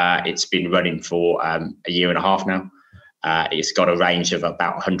service. It's been running for a year and a half now. It's got a range of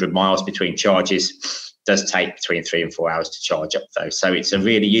about 100 miles between charges. Does take between 3 and 4 hours to charge up, though. So it's a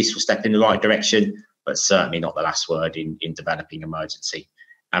really useful step in the right direction, but certainly not the last word in developing emergency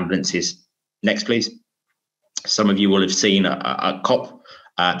ambulances. Next, please. Some of you will have seen a COP,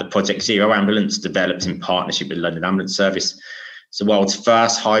 the Project Zero ambulance, developed in partnership with London Ambulance Service. It's the world's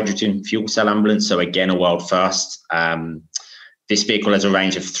first hydrogen fuel cell ambulance, so again, a world first. This vehicle has a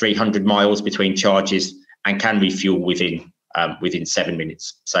range of 300 miles between charges and can refuel within 7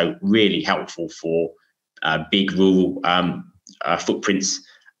 minutes. So really helpful for big rural footprints.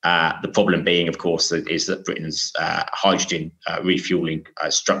 The problem being, of course, is that Britain's hydrogen refueling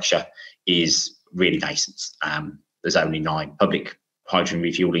structure is really nascent. There's only 9 public hydrogen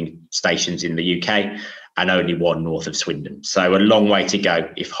refueling stations in the UK and only 1 north of Swindon. So a long way to go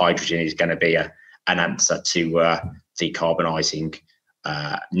if hydrogen is going to be an answer to decarbonising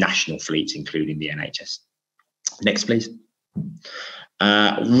national fleets, including the NHS. Next, please.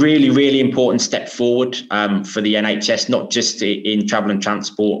 Really important step forward for the NHS, not just in travel and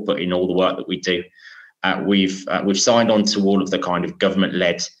transport, but in all the work that we do. We've signed on to all of the kind of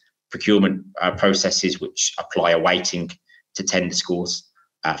government-led procurement processes which apply a weighting to tender scores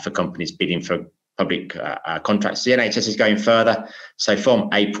for companies bidding for public contracts. The NHS is going further. So from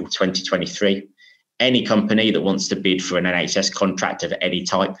April 2023, any company that wants to bid for an NHS contract of any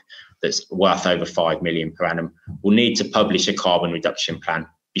type that's worth over 5 million per annum will need to publish a carbon reduction plan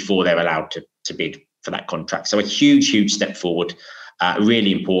before they're allowed to bid for that contract. So a huge step forward,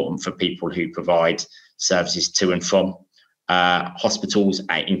 really important for people who provide services to and from hospitals,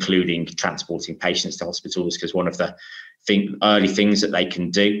 including transporting patients to hospitals, because one of the early things that they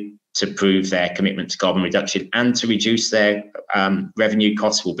can do to prove their commitment to carbon reduction and to reduce their revenue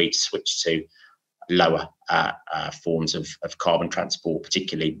costs will be to switch to lower forms of carbon transport,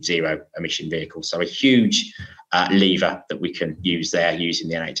 particularly zero emission vehicles. So a huge lever that we can use there, using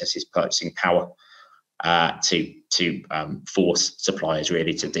the NHS's purchasing power to force suppliers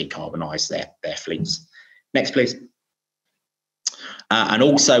really to decarbonise their fleets. Next, please. And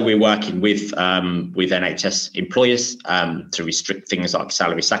also we're working with NHS employers to restrict things like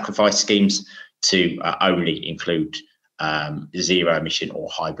salary sacrifice schemes to only include zero emission or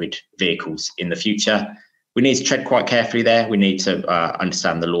hybrid vehicles in the future. We need to tread quite carefully there. We need to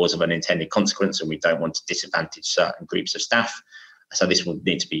understand the laws of unintended consequence, and we don't want to disadvantage certain groups of staff. So this will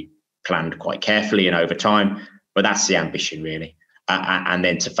need to be planned quite carefully and over time, but that's the ambition really. And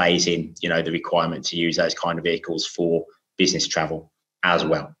then to phase in, the requirement to use those kind of vehicles for business travel as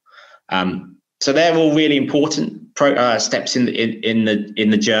well. So they're all really important steps in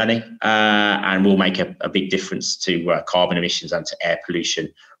the journey, and will make a big difference to carbon emissions and to air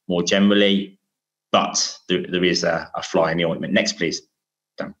pollution more generally. But there is a fly in the ointment. Next, please.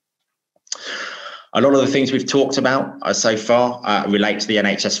 Done. A lot of the things we've talked about so far relate to the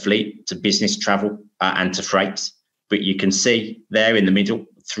NHS fleet, to business travel and to freight. But you can see there in the middle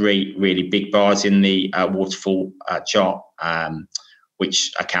 3 really big bars in the waterfall chart,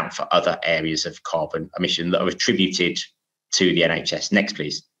 which account for other areas of carbon emission that are attributed to the NHS. Next,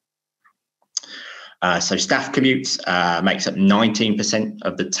 please. So staff commutes makes up 19%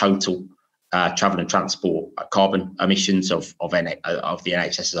 of the total travel and transport carbon emissions of the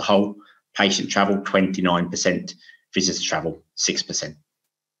NHS as a whole. Patient travel, 29%, visitor travel, 6%.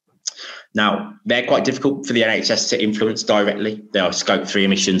 Now, they're quite difficult for the NHS to influence directly. There are scope 3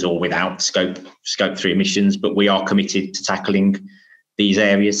 emissions or without scope 3 emissions, but we are committed to tackling these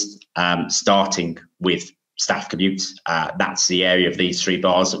areas, starting with staff commutes. That's the area of these 3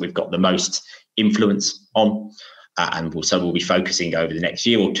 bars that we've got the most influence on. And also we'll be focusing over the next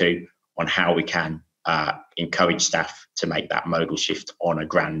year or 2 on how we can encourage staff to make that modal shift on a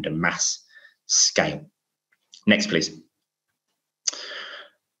grand and mass scale. Next, please.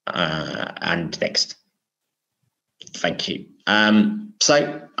 And next. Thank you.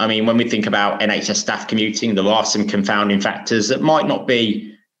 So, I mean, when we think about NHS staff commuting, there are some confounding factors that might not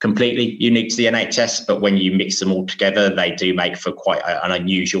be completely unique to the NHS, but when you mix them all together, they do make for quite an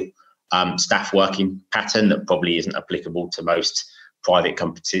unusual staff working pattern that probably isn't applicable to most private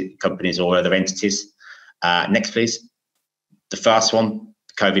companies or other entities. Next, please. The first one,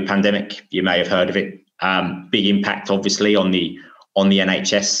 the COVID pandemic. You may have heard of it. Big impact, obviously, on the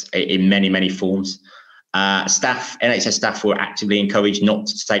NHS in many forms. NHS staff were actively encouraged not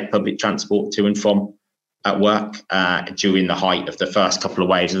to take public transport to and from work during the height of the first couple of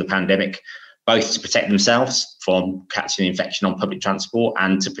waves of the pandemic, both to protect themselves from catching infection on public transport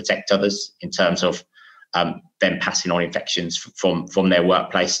and to protect others in terms of them passing on infections from their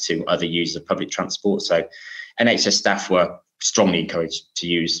workplace to other users of public transport. So NHS staff were strongly encouraged to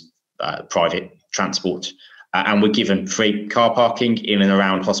use private transport. And we're given free car parking in and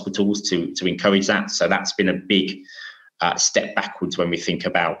around hospitals to encourage that. So that's been a big step backwards when we think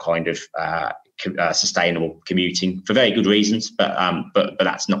about kind of sustainable commuting for very good reasons. But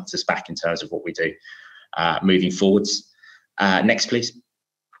that's knocked us back in terms of what we do moving forwards. Next, please.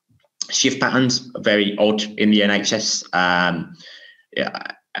 Shift patterns are very odd in the NHS.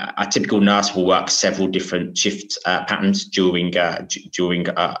 A typical nurse will work several different shift patterns during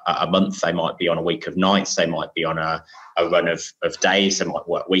a month. They might be on a week of nights. They might be on a run of days. They might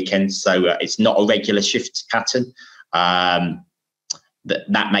work weekends. So it's not a regular shift pattern.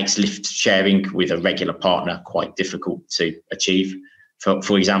 That makes lift sharing with a regular partner quite difficult to achieve,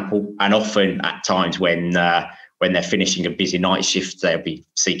 for example. And often at times when they're finishing a busy night shift, they'll be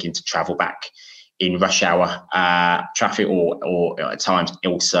seeking to travel back in rush hour traffic or at times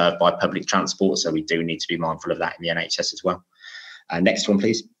ill-served by public transport. So we do need to be mindful of that in the NHS as well. Next one,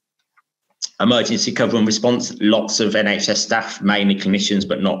 please. Emergency cover and response. Lots of NHS staff, mainly clinicians,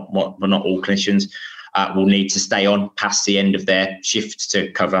 but not all clinicians, will need to stay on past the end of their shift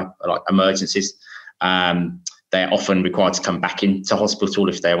to cover like emergencies. They're often required to come back into hospital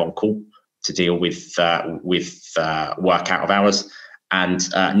if they're on call to deal with work out of hours. And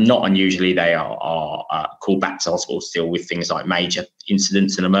not unusually, they are called back to hospital to deal with things like major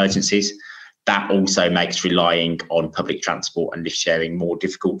incidents and emergencies. That also makes relying on public transport and lift sharing more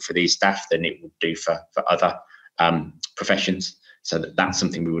difficult for these staff than it would do for other professions. So that's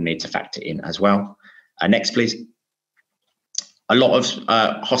something we will need to factor in as well. Next, please. A lot of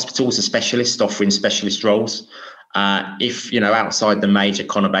hospitals are specialists offering specialist roles. If, outside the major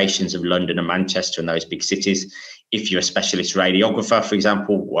conurbations of London and Manchester and those big cities, if you're a specialist radiographer, for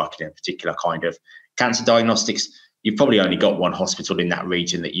example, working in a particular kind of cancer diagnostics, you've probably only got one hospital in that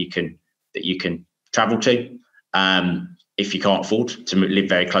region that you can travel to. If you can't afford to live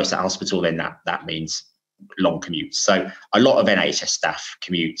very close to that hospital, then that means long commutes. So a lot of NHS staff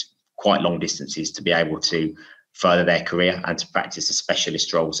commute quite long distances to be able to further their career and to practice the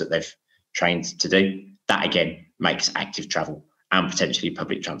specialist roles that they've trained to do. That again makes active travel and potentially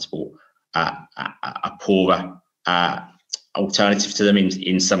public transport a poorer alternative to them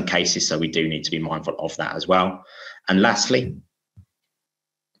in some cases. So we do need to be mindful of that as well. And lastly,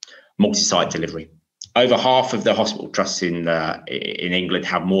 multi-site delivery. Over half of the hospital trusts in England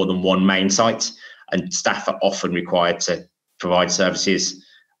have more than one main site, and staff are often required to provide services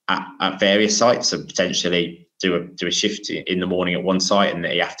at various sites, so potentially do a shift in the morning at one site and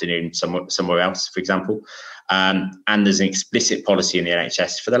the afternoon somewhere else, for example. And there's an explicit policy in the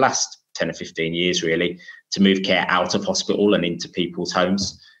NHS for the last 10 or 15 years, really, to move care out of hospital and into people's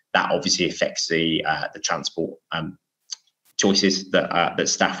homes. That obviously affects the transport choices that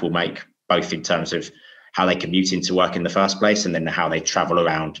staff will make, both in terms of how they commute into work in the first place and then how they travel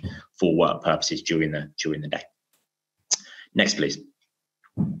around for work purposes during the day. Next, please.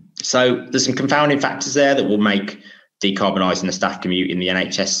 So there's some confounding factors there that will make decarbonising the staff commute in the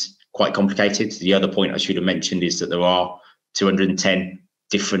NHS quite complicated. The other point I should have mentioned is that there are 210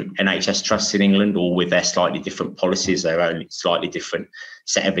 different NHS trusts in England, all with their slightly different policies, their own slightly different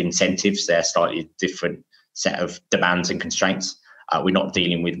set of incentives, their slightly different set of demands and constraints. We're not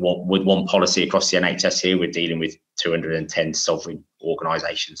dealing with one policy across the NHS here. We're dealing with 210 sovereign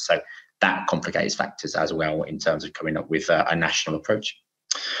organisations. So that complicates factors as well in terms of coming up with a national approach.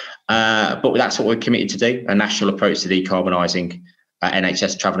 But that's what we're committed to do, a national approach to decarbonising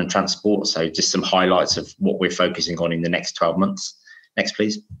NHS travel and transport. So just some highlights of what we're focusing on in the next 12 months. Next,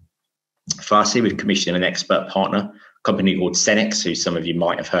 please. Firstly, we've commissioned an expert partner, a company called Cenex, who some of you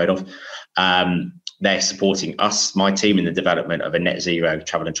might have heard of. They're supporting us, my team, in the development of a net zero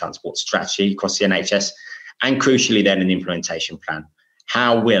travel and transport strategy across the NHS, and crucially then an implementation plan.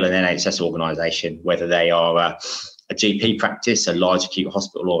 How will an NHS organisation, whether they are a GP practice, a large acute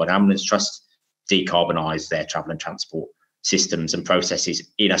hospital or an ambulance trust, decarbonise their travel and transport systems and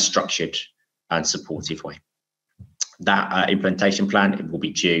processes in a structured and supportive way? That implementation plan will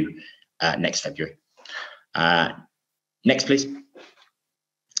be due next February. Next, please.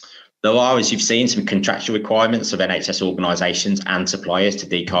 There are, as you've seen, some contractual requirements of NHS organisations and suppliers to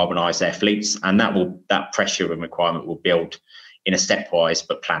decarbonise their fleets, and that pressure and requirement will build in a stepwise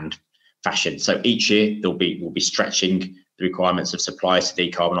but planned fashion. So each year we'll be stretching the requirements of suppliers to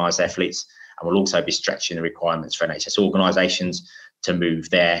decarbonise their fleets, and we'll also be stretching the requirements for NHS organisations to move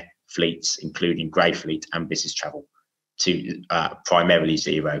their fleets, including grey fleet and business travel, to primarily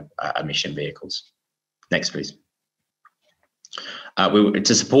zero emission vehicles. Next, please.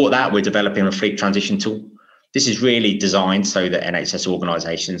 To support that, we're developing a fleet transition tool. This is really designed so that NHS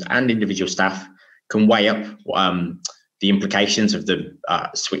organisations and individual staff can weigh up the implications of the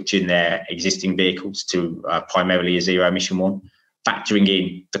switching their existing vehicles to primarily a zero emission one, factoring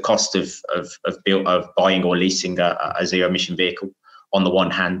in the cost of buying or leasing a zero emission vehicle on the one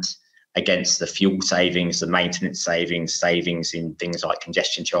hand, against the fuel savings, the maintenance savings in things like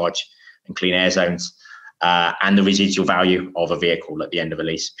congestion charge and clean air zones. and the residual value of a vehicle at the end of a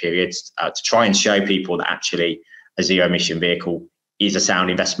lease period, to try and show people that actually a zero emission vehicle is a sound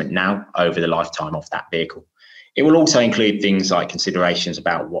investment now over the lifetime of that vehicle. It will also include things like considerations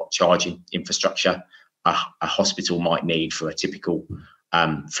about what charging infrastructure a hospital might need for a typical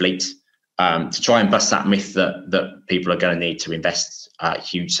fleet, to try and bust that myth that people are going to need to invest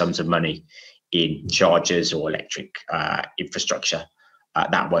huge sums of money in chargers or electric infrastructure.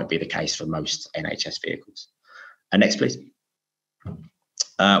 That won't be the case for most NHS vehicles. Next, please.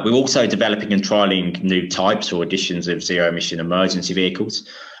 We're also developing and trialling new types or additions of zero emission emergency vehicles.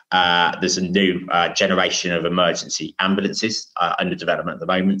 There's a new generation of emergency ambulances under development at the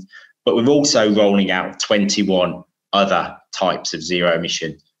moment, but we're also rolling out 21 other types of zero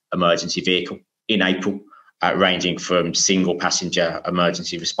emission emergency vehicle in April, ranging from single passenger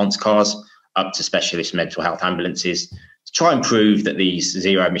emergency response cars up to specialist mental health ambulances, to try and prove that these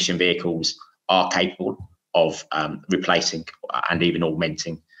zero emission vehicles are capable of replacing and even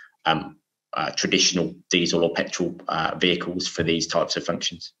augmenting traditional diesel or petrol vehicles for these types of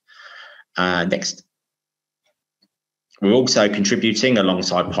functions. Next. We're also contributing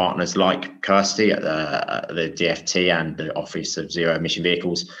alongside partners like Kirsty at the DFT and the Office of Zero Emission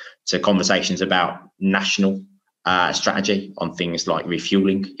Vehicles to conversations about national strategy on things like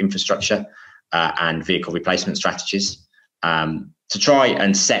refueling infrastructure and vehicle replacement strategies, to try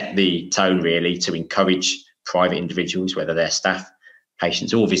and set the tone really to encourage private individuals, whether they're staff,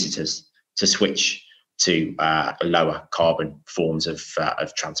 patients or visitors, to switch to lower carbon forms of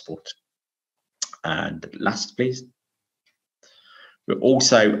transport. And last, please. We're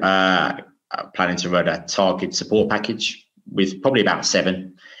also planning to run a target support package with probably about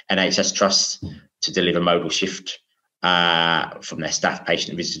 7 NHS trusts to deliver modal shift from their staff, patient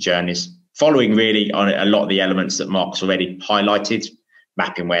and visitor journeys, following really on a lot of the elements that Mark's already highlighted,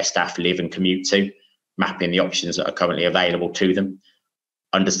 mapping where staff live and commute to, mapping the options that are currently available to them,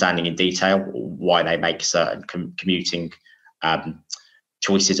 understanding in detail why they make certain commuting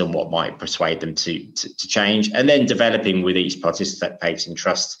choices and what might persuade them to change, and then developing with each participating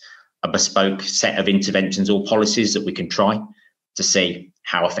trust a bespoke set of interventions or policies that we can try to see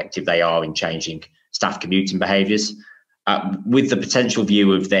how effective they are in changing staff commuting behaviours, with the potential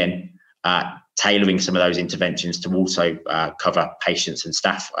view of then tailoring some of those interventions to also cover patients and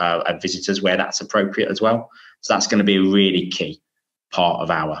staff and visitors where that's appropriate as well. So that's going to be a really key part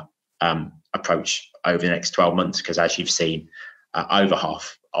of our approach over the next 12 months, because as you've seen, over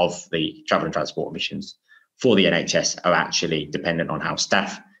half of the travel and transport emissions for the NHS are actually dependent on how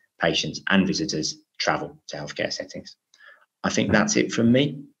staff, patients and visitors travel to healthcare settings. I think that's it from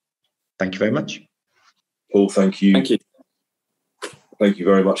me. Thank you very much. Paul, thank you. Thank you. Thank you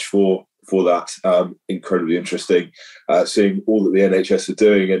very much for that. Incredibly interesting, seeing all that the NHS are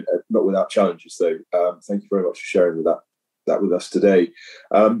doing, and not without challenges though. Thank you very much for sharing that with us today.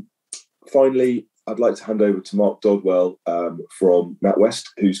 Finally, I'd like to hand over to Mark Dodwell from NatWest,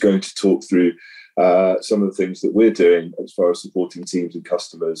 who's going to talk through some of the things that we're doing as far as supporting teams and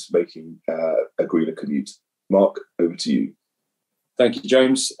customers making a greener commute. Mark, over to you. Thank you,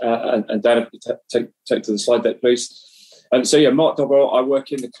 James. And Dan, take to the slide deck, please. So yeah, Mark Dodwell, I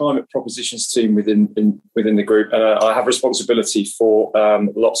work in the climate propositions team within the group, and I have responsibility for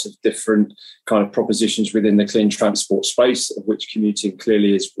lots of different kind of propositions within the clean transport space, of which commuting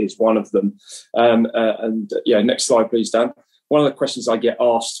clearly is one of them. And yeah, next slide, please, Dan. One of the questions I get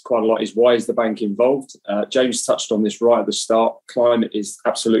asked quite a lot is, why is the bank involved? James touched on this right at the start. Climate is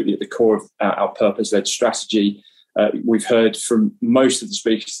absolutely at the core of our purpose-led strategy. We've heard from most of the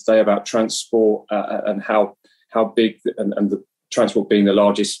speakers today about transport and how big, and the transport being the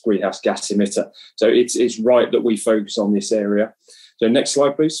largest greenhouse gas emitter. So it's right that we focus on this area. So next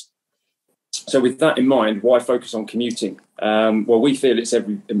slide, please. So with that in mind, why focus on commuting? Well, we feel it's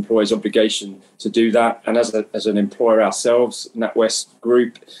every employer's obligation to do that. And as an employer ourselves, NatWest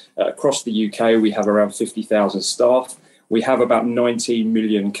Group, across the UK, we have around 50,000 staff. We have about 19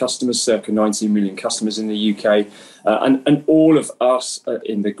 million customers, circa 19 million customers in the UK. And all of us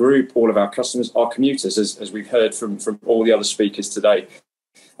in the group, all of our customers are commuters, as we've heard from all the other speakers today.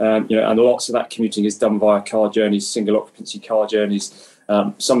 And lots of that commuting is done via car journeys, single occupancy car journeys.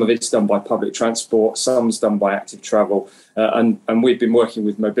 Some of it's done by public transport, some's done by active travel. And we've been working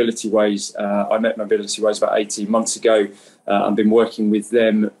with Mobilityways. I met Mobilityways about 18 months ago. I've been working with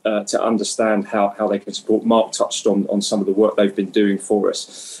them to understand how they can support. Mark touched on some of the work they've been doing for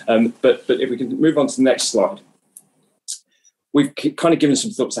us. But if we can move on to the next slide. We've kind of given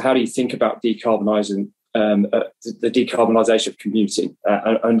some thoughts to how do you think about decarbonising, the decarbonisation of commuting,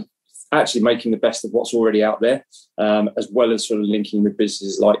 and actually making the best of what's already out there, as well as sort of linking with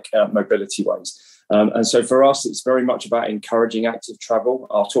businesses like Mobilityways. And so for us, it's very much about encouraging active travel.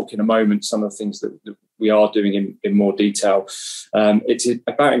 I'll talk in a moment some of the things that we are doing in more detail. It's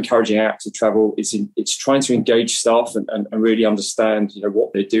about encouraging active travel. It's trying to engage staff and really understand,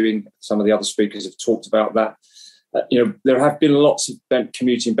 what they're doing. Some of the other speakers have talked about that. There have been lots of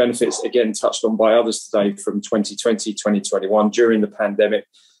commuting benefits, again, touched on by others today, from 2020, 2021, during the pandemic.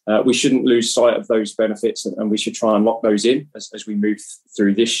 We shouldn't lose sight of those benefits, and we should try and lock those in as we move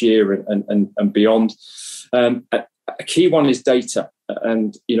through this year and beyond. A key one is data.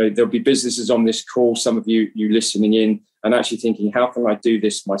 And, there'll be businesses on this call, some of you listening in and actually thinking, how can I do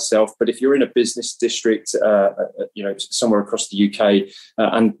this myself? But if you're in a business district, somewhere across the UK,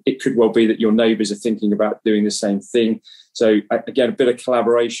 and it could well be that your neighbours are thinking about doing the same thing. So again, a bit of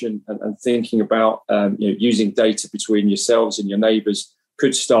collaboration and thinking about using data between yourselves and your neighbours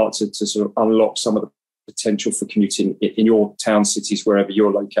could start to sort of unlock some of the potential for commuting in your town, cities, wherever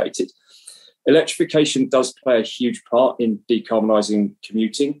you're located. Electrification does play a huge part in decarbonising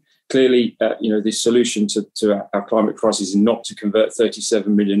commuting. Clearly, the solution to our climate crisis is not to convert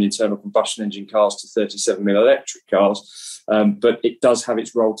 37 million internal combustion engine cars to 37 million electric cars, but it does have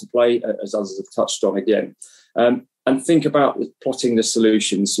its role to play, as others have touched on again. And think about plotting the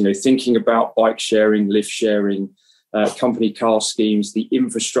solutions, thinking about bike sharing, lift sharing, company car schemes, the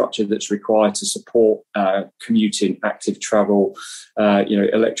infrastructure that's required to support commuting, active travel,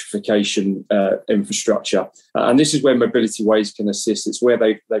 electrification infrastructure. And this is where Mobilityways can assist. It's where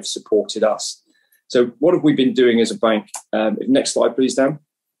they've supported us. So what have we been doing as a bank? Next slide, please, Dan.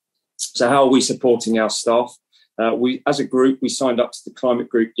 So how are we supporting our staff? As a group, we signed up to the Climate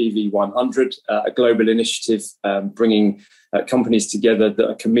Group EV100, a global initiative bringing companies together that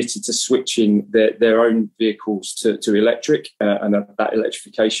are committed to switching their own vehicles to electric and that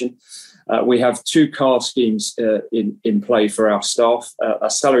electrification. We have 2 car schemes in play for our staff, a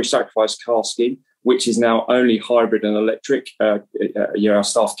salary sacrifice car scheme, which is now only hybrid and electric. Our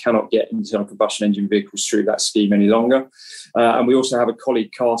staff cannot get internal combustion engine vehicles through that scheme any longer. And we also have a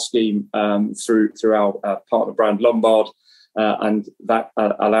colleague car scheme through our partner brand Lombard, and that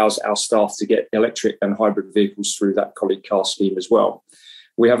allows our staff to get electric and hybrid vehicles through that colleague car scheme as well.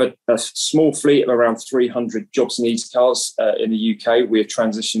 We have a small fleet of around 300 jobs needs cars in the UK. We are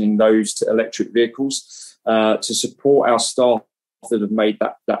transitioning those to electric vehicles to support our staff that have made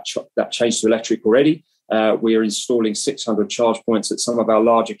that change to electric already. We are installing 600 charge points at some of our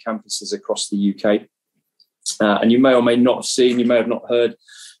larger campuses across the UK. And you may or may not have seen, you may have not heard,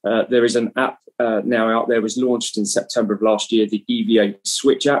 there is an app now out there, was launched in September of last year, the EV8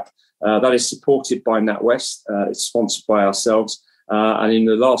 Switch app. That is supported by NatWest. It's sponsored by ourselves. And in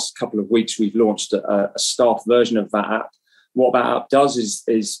the last couple of weeks, we've launched a staff version of that app. What that app does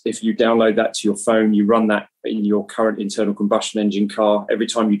is if you download that to your phone, you run that in your current internal combustion engine car. Every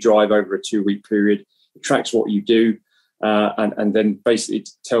time you drive over a 2-week period, it tracks what you do, and then basically it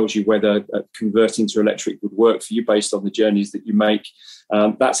tells you whether converting to electric would work for you based on the journeys that you make.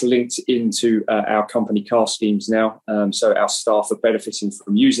 That's linked into our company car schemes now. So our staff are benefiting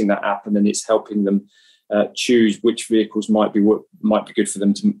from using that app, and then it's helping them choose which vehicles might be good for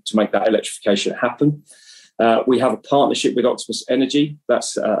them to make that electrification happen. We have a partnership with Octopus Energy.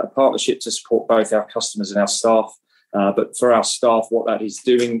 That's a partnership to support both our customers and our staff. But for our staff, what that is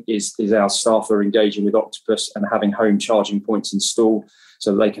doing is our staff are engaging with Octopus and having home charging points installed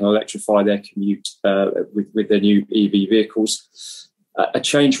so that they can electrify their commute with their new EV vehicles. A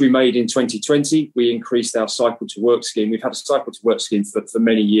change we made in 2020, we increased our cycle to work scheme. We've had a cycle to work scheme for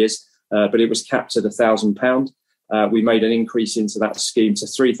many years, but it was capped at £1,000. We made an increase into that scheme to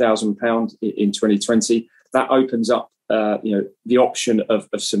 £3,000 in 2020. That opens up the option of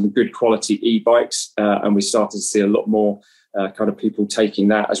some good quality e-bikes, and we started to see a lot more kind of people taking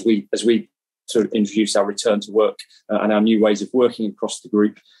that as we sort of introduce our return to work and our new ways of working across the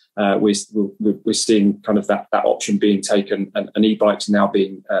group. We're seeing kind of that option being taken, and e-bikes now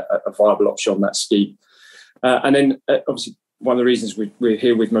being a viable option on that scheme. And then obviously one of the reasons we're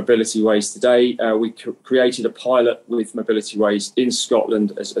here with Mobilityways today, we created a pilot with Mobilityways in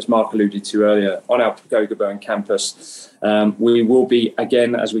Scotland, as Mark alluded to earlier, on our Gogarburn campus. We will be,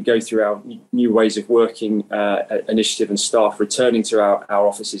 again, as we go through our new ways of working initiative and staff returning to our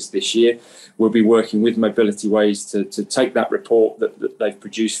offices this year, we'll be working with Mobilityways to take that report that they've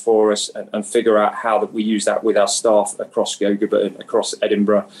produced for us and figure out how that we use that with our staff across Gogarburn, across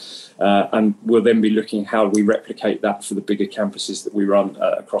Edinburgh. And we'll then be looking how we replicate that for the bigger campuses that we run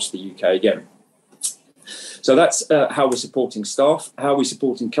across the UK again. So that's how we're supporting staff. How are we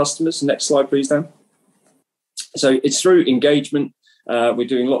supporting customers? Next slide, please, Dan. So it's through engagement. We're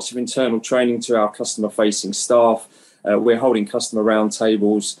doing lots of internal training to our customer-facing staff. We're holding customer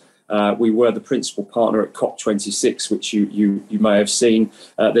roundtables. We were the principal partner at COP26, which you may have seen.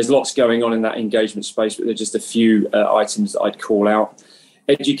 There's lots going on in that engagement space, but there's just a few items that I'd call out.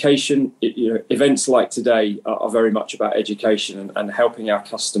 Education, events like today are very much about education and helping our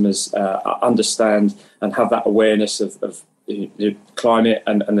customers understand and have that awareness of the climate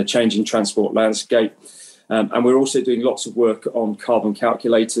and the changing transport landscape. And we're also doing lots of work on carbon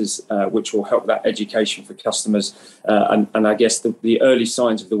calculators, which will help that education for customers. And I guess the early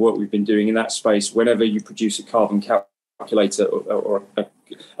signs of the work we've been doing in that space, whenever you produce a carbon calculator or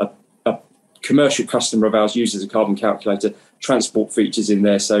a commercial customer of ours uses a carbon calculator, transport features in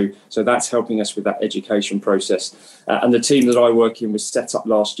there. So that's helping us with that education process. And the team that I work in was set up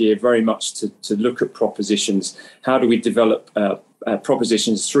last year very much to look at propositions. How do we develop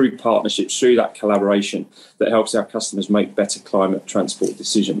propositions through partnerships, through that collaboration that helps our customers make better climate transport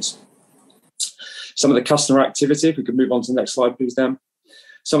decisions? Some of the customer activity, if we could move on to the next slide, please, Dan.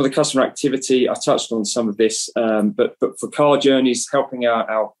 Some of the customer activity, I touched on some of this, but for car journeys, helping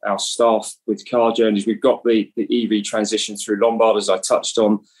our staff with car journeys, we've got the EV transition through Lombard, as I touched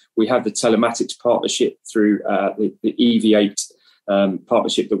on. We have the telematics partnership through the EV8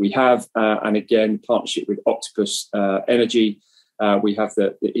 partnership that we have, and again, partnership with Octopus Energy. We have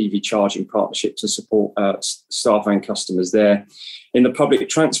the EV charging partnership to support staff and customers there. In the public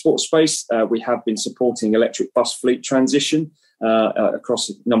transport space, we have been supporting electric bus fleet transition across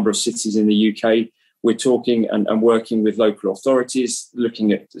a number of cities in the UK. We're talking and working with local authorities,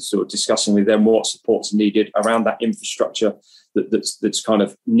 looking at sort of discussing with them what support's needed around that infrastructure that's kind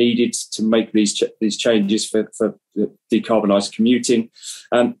of needed to make these changes for decarbonised commuting.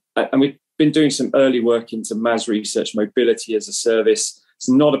 And we've been doing some early work into MAS research, mobility as a service. It's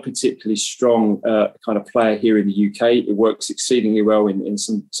not a particularly strong kind of player here in the UK. It works exceedingly well in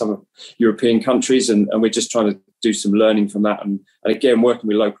some of European countries, and we're just trying to do some learning from that. And again, working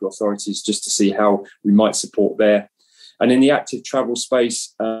with local authorities just to see how we might support there. And in the active travel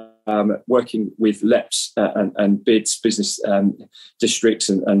space, working with LEPs and BIDs, business districts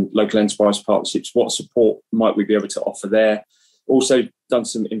and local enterprise partnerships, what support might we be able to offer there? Also done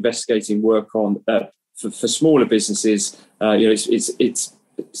some investigating work on for smaller businesses.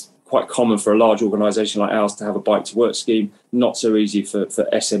 It's quite common for a large organisation like ours to have a bike to work scheme. Not so easy for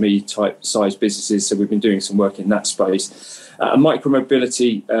SME type size businesses. So we've been doing some work in that space. A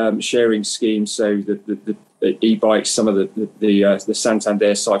micromobility sharing scheme. So the e-bikes, some of the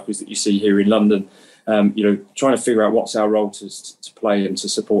Santander cycles that you see here in London. Trying to figure out what's our role to play and to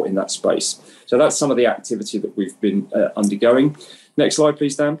support in that space. So that's some of the activity that we've been undergoing. Next slide,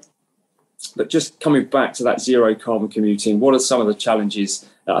 please, Dan. But just coming back to that zero carbon commuting, what are some of the challenges?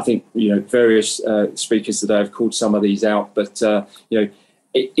 I think various speakers today have called some of these out, but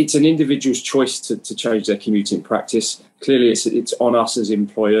it's an individual's choice to change their commuting practice. Clearly, it's on us as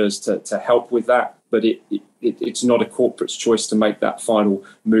employers to help with that, but it's not a corporate's choice to make that final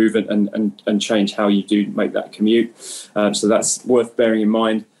move and change how you do make that commute. So that's worth bearing in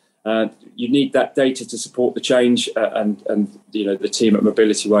mind. You need that data to support the change, and the team at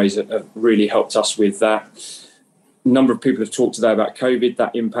Mobilityways have really helped us with that. A number of people have talked today about COVID,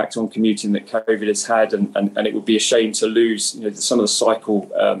 that impact on commuting that COVID has had, and it would be a shame to lose some of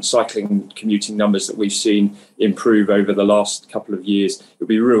the cycling commuting numbers that we've seen improve over the last couple of years. It would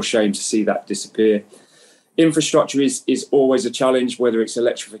be a real shame to see that disappear. Infrastructure is always a challenge, whether it's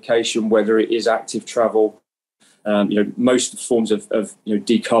electrification, whether it is active travel. Most forms of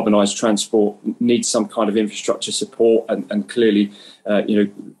decarbonised transport need some kind of infrastructure support, and clearly,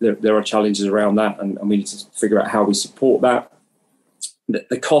 there are challenges around that, and we need to figure out how we support that.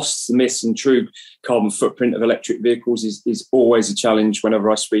 The costs, the myths and true carbon footprint of electric vehicles is always a challenge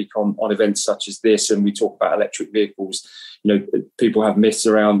whenever I speak on events such as this and we talk about electric vehicles. People have myths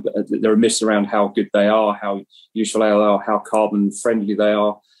around, there are myths around how good they are, how useful they are, how carbon friendly they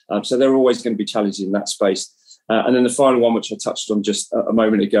are. So there are always going to be challenges in that space. And then the final one, which I touched on just a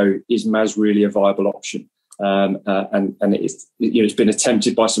moment ago, is MAS really a viable option? And it's been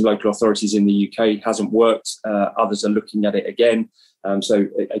attempted by some local authorities in the UK, hasn't worked. Others are looking at it again. So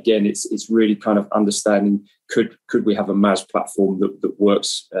again, it's really kind of understanding, could we have a MAS platform that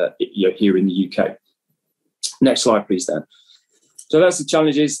works here in the UK? Next slide, please, Dan. So that's the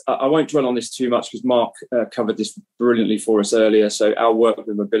challenges. I won't dwell on this too much because Mark covered this brilliantly for us earlier. So our work with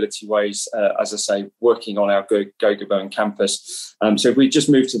Mobilityways, as I say, working on our Gogarburn campus. So if we just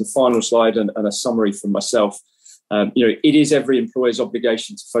move to the final slide and a summary from myself, it is every employer's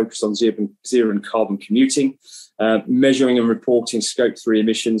obligation to focus on zero and carbon commuting, measuring and reporting Scope 3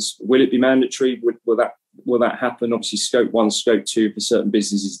 emissions. Will it be mandatory? Will that happen? Obviously, Scope 1, Scope 2 for certain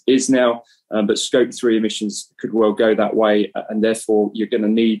businesses is now, but Scope 3 emissions could well go that way, and therefore you're going to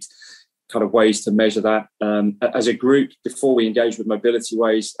need kind of ways to measure that. As a group, before we engaged with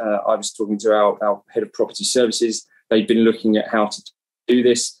Mobilityways, I was talking to our head of property services. They've been looking at how to do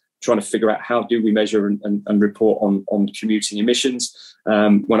this, trying to figure out how do we measure and report on commuting emissions.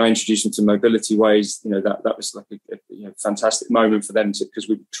 When I introduced them to Mobilityways, that was like a fantastic moment for them, because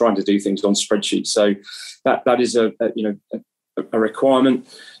we're trying to do things on spreadsheets. So that is a requirement.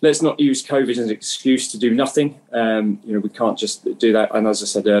 Let's not use COVID as an excuse to do nothing. We can't just do that. And as I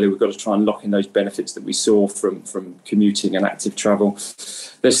said earlier, we've got to try and lock in those benefits that we saw from commuting and active travel.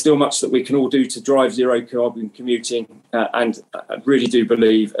 There's still much that we can all do to drive zero carbon commuting. And I really do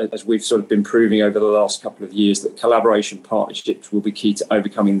believe, as we've sort of been proving over the last couple of years, that collaboration partnerships will be key to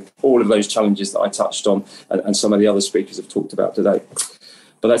overcoming all of those challenges that I touched on and some of the other speakers have talked about today.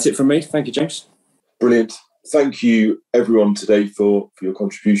 But that's it from me. Thank you, James. Brilliant. Thank you, everyone, today for your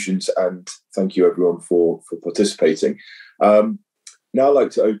contributions, and thank you, everyone, for participating. Now I'd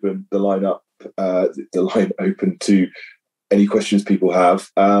like to open the line open to any questions people have.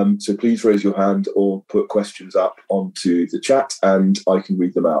 So please raise your hand or put questions up onto the chat, and I can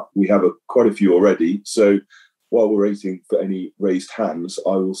read them out. We have quite a few already. So while we're waiting for any raised hands,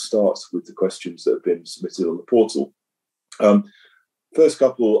 I will start with the questions that have been submitted on the portal. First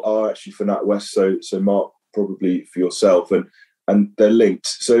couple are actually for NatWest. So Mark, probably for yourself, and they're linked.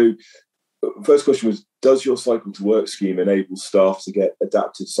 So first question was, does your cycle to work scheme enable staff to get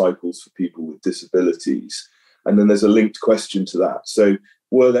adapted cycles for people with disabilities? And then there's a linked question to that. So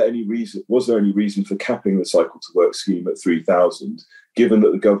was there any reason for capping the cycle to work scheme at 3,000, given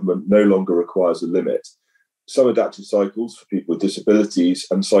that the government no longer requires a limit? Some adapted cycles for people with disabilities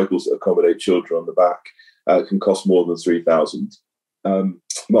and cycles that accommodate children on the back can cost more than 3,000.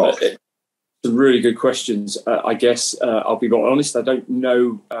 Mark? Some really good questions. I guess I'll be more honest. I don't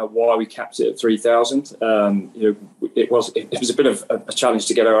know why we capped it at 3,000. It was a bit of a challenge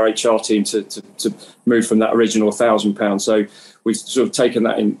to get our HR team to move from that original £1,000. So we've sort of taken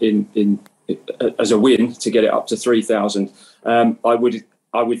that in as a win to get it up to 3,000. I would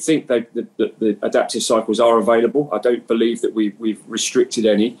think that the adaptive cycles are available. I don't believe that we've restricted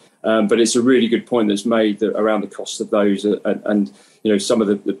any, but it's a really good point that's made around the cost of those and some of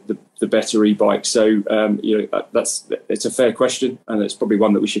the better e-bikes. So it's a fair question, and it's probably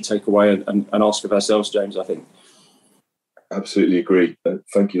one that we should take away and ask of ourselves, James, I think. Absolutely agree.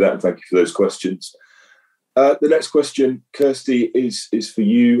 Thank you, and thank you for those questions. The next question, Kirsty, is for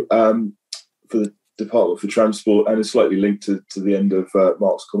you, for the Department for Transport, and is slightly linked to the end of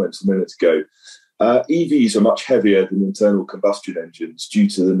Mark's comments a minute ago. EVs are much heavier than internal combustion engines due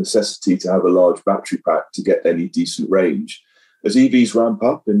to the necessity to have a large battery pack to get any decent range. As EVs ramp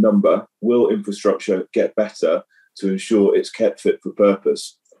up in number, will infrastructure get better to ensure it's kept fit for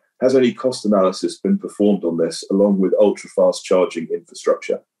purpose? Has any cost analysis been performed on this, along with ultra-fast charging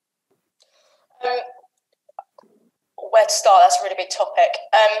infrastructure? Where to start? That's a really big topic.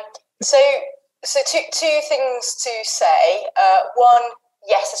 So two things to say. One,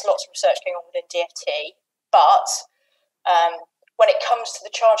 yes, there's lots of research going on within DFT, but when it comes to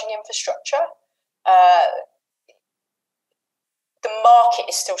the charging infrastructure, the market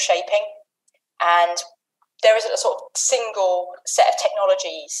is still shaping, and there isn't a sort of single set of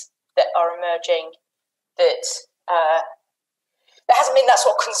technologies that are emerging that there hasn't been that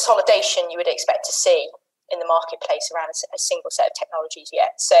sort of consolidation you would expect to see in the marketplace around a single set of technologies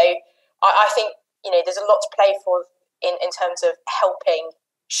yet. So I think, there's a lot to play for in terms of helping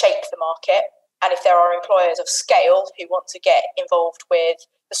shape the market. And if there are employers of scale who want to get involved with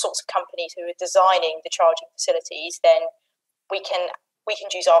the sorts of companies who are designing the charging facilities, then we can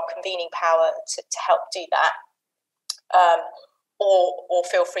use our convening power to help do that. Or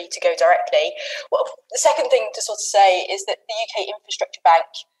feel free to go directly. Well, the second thing to sort of say is that the UK Infrastructure Bank,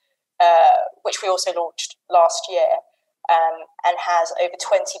 which we also launched last year, and has over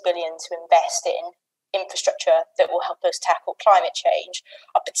 20 billion to invest in infrastructure that will help us tackle climate change,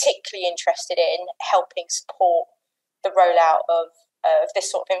 are particularly interested in helping support the rollout of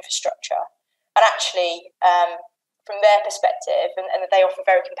this sort of infrastructure. And actually, from their perspective, and they offer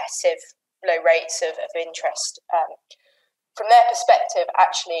very competitive low rates of interest, from their perspective,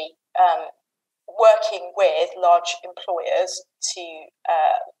 actually working with large employers to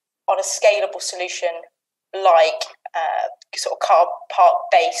on a scalable solution like sort of car park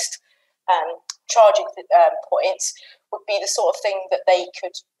based charging points would be the sort of thing that they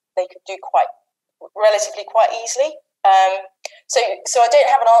could do relatively quite easily. So I don't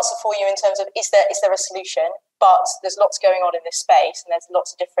have an answer for you in terms of is there a solution, but there's lots going on in this space, and there's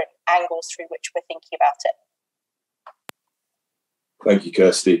lots of different angles through which we're thinking about it. Thank you,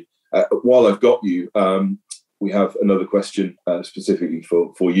 Kirsty. While I've got you, we have another question specifically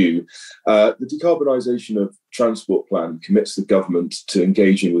for you. The decarbonisation of transport plan commits the government to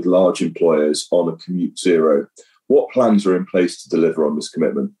engaging with large employers on a commute zero. What plans are in place to deliver on this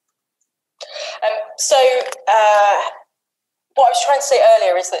commitment? What I was trying to say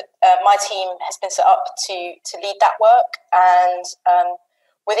earlier is that my team has been set up to lead that work, and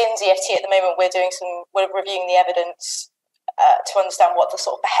within DFT at the moment we're reviewing the evidence to understand what the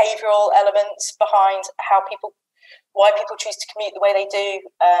sort of behavioural elements behind why people choose to commute the way they do,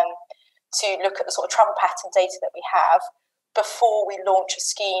 to look at the sort of travel pattern data that we have before we launch a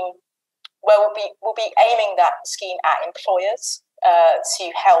scheme where we'll be aiming that scheme at employers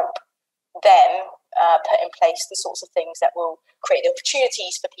to help them put in place the sorts of things that will create the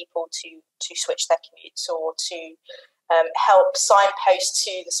opportunities for people to switch their commutes, or to help signpost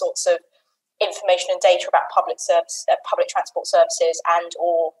to the sorts of information and data about public transport services and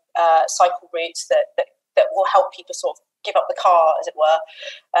or cycle routes that will help people sort of give up the car, as it were.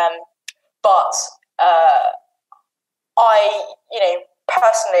 But I,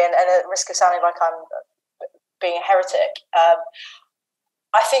 personally, and at the risk of sounding like I'm being a heretic,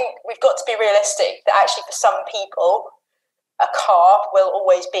 I think we've got to be realistic that actually for some people, a car will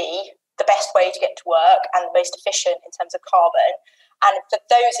always be the best way to get to work and the most efficient in terms of carbon. And for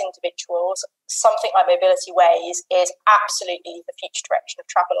those individuals, something like Mobilityways is absolutely the future direction of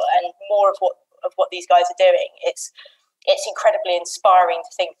travel, and more of what these guys are doing. It's incredibly inspiring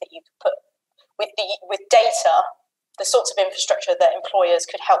to think that you could put with data the sorts of infrastructure that employers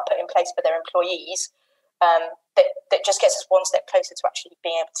could help put in place for their employees. That just gets us one step closer to actually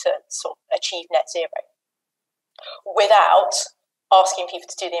being able to sort of achieve net zero without asking people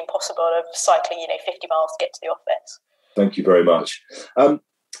to do the impossible of cycling 50 miles to get to the office. Thank you very much.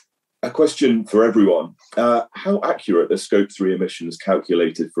 A question for everyone. How accurate are Scope 3 emissions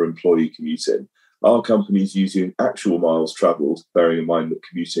calculated for employee commuting? Are companies using actual miles travelled, bearing in mind that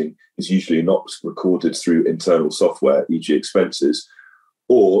commuting is usually not recorded through internal software, e.g. expenses,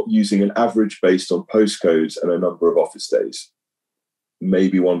 or using an average based on postcodes and a number of office days?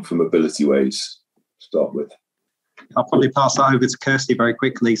 Maybe one for Mobilityways to start with. I'll probably pass that over to Kirsty very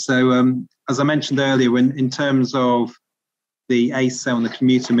quickly. So as I mentioned earlier, in terms of the ACEL and the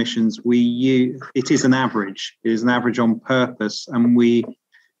commute emissions, it is an average. It is an average on purpose, and we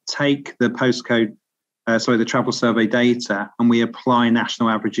take the the travel survey data, and we apply national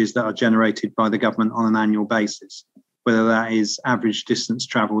averages that are generated by the government on an annual basis, whether that is average distance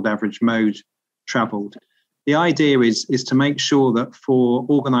travelled, average mode travelled. The idea is to make sure that for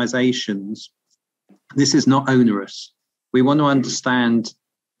organisations, this is not onerous. We want to understand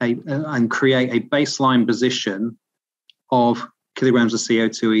and create a baseline position of kilograms of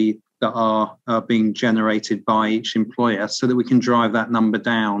CO2e that are being generated by each employer, so that we can drive that number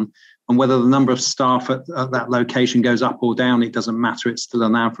down. And whether the number of staff at that location goes up or down, it doesn't matter, it's still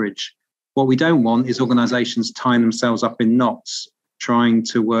an average. What we don't want is organisations tying themselves up in knots, trying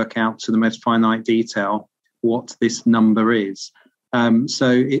to work out to the most finite detail what this number is.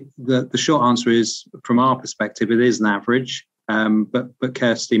 The short answer is, from our perspective, it is an average, but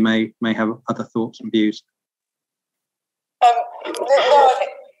Kirsty may have other thoughts and views. No,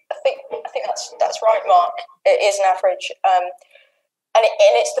 I think that's right, Mark. It is an average, and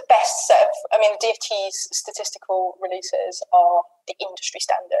it's the best set of. I mean, the DFT's statistical releases are the industry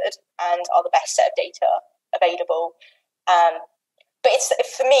standard and are the best set of data available. But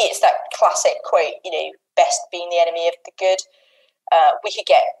for me, it's that classic quote, best being the enemy of the good. We could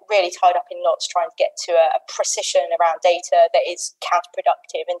get really tied up in knots trying to get to a precision around data that is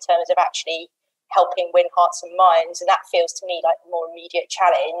counterproductive in terms of actually helping win hearts and minds. And that feels to me like the more immediate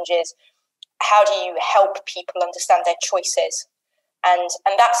challenge is, how do you help people understand their choices? And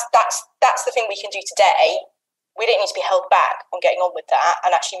that's the thing we can do today. We don't need to be held back on getting on with that.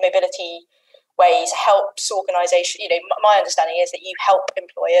 And actually Mobilityways helps organisations. My understanding is that you help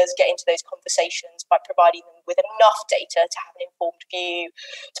employers get into those conversations by providing them with enough data to have an informed view,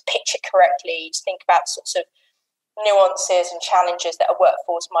 to pitch it correctly, to think about sorts of nuances and challenges that a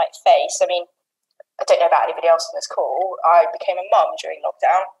workforce might face. I mean, I don't know about anybody else on this call. I became a mum during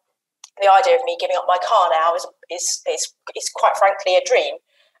lockdown. The idea of me giving up my car now is quite frankly a dream.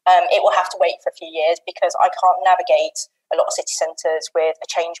 It will have to wait for a few years because I can't navigate a lot of city centres with a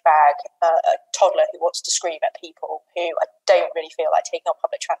change bag, a toddler who wants to scream at people, who I don't really feel like taking on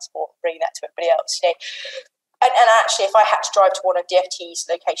public transport, bringing that to everybody else. And actually, if I had to drive to one of DFT's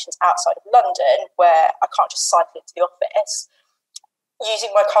locations outside of London, where I can't just cycle into the office,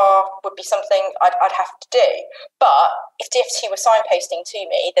 using my car would be something I'd have to do. But if DFT were signposting to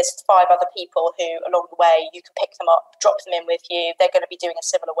me, there's 5 other people who, along the way, you can pick them up, drop them in with you. They're going to be doing a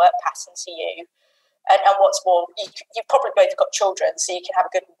similar work pattern to you. And what's more, you've probably both got children, so you can have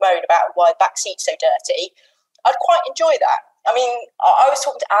a good moan about why the back seat's so dirty. I'd quite enjoy that. I mean, I was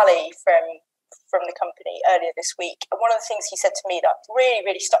talking to Ali from the company earlier this week, and one of the things he said to me that really,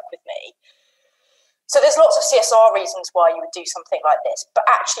 really stuck with me. So there's lots of CSR reasons why you would do something like this, but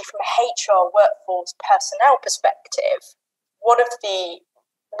actually from a HR workforce personnel perspective, one of the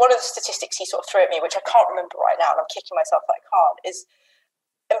statistics he sort of threw at me, which I can't remember right now, and I'm kicking myself that I can't, is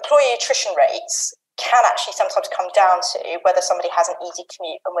employee attrition rates can actually sometimes come down to whether somebody has an easy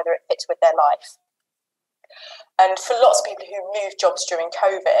commute and whether it fits with their life. And for lots of people who moved jobs during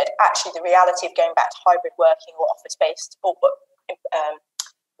COVID, actually the reality of going back to hybrid working or office-based or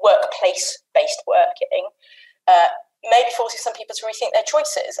workplace-based working maybe forcing some people to rethink their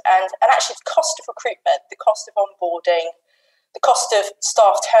choices. And actually the cost of recruitment, the cost of onboarding, the cost of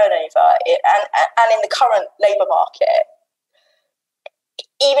staff turnover, and in the current labour market,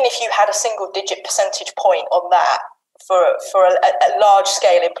 even if you had a single-digit percentage point on that for a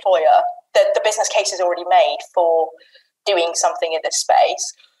large-scale employer, the business case is already made for doing something in this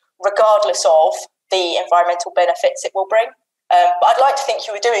space, regardless of the environmental benefits it will bring. But I'd like to think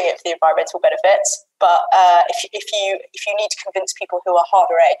you were doing it for the environmental benefits. But if you need to convince people who are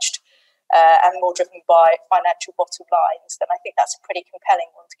harder edged and more driven by financial bottom lines, then I think that's a pretty compelling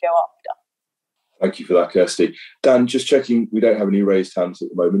one to go after. Thank you for that, Kirsty. Dan, just checking, we don't have any raised hands at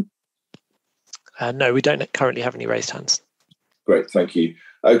the moment. No, we don't currently have any raised hands. Great, thank you.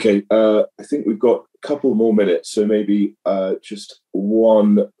 Okay, I think we've got a couple more minutes, so maybe just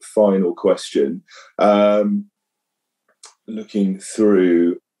one final question. Looking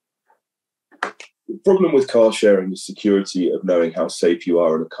through, the problem with car sharing is security of knowing how safe you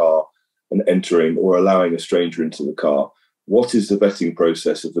are in a car and entering or allowing a stranger into the car. What is the vetting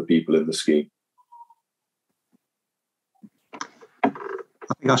process of the people in the scheme?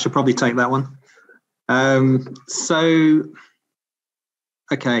 I think I should probably take that one.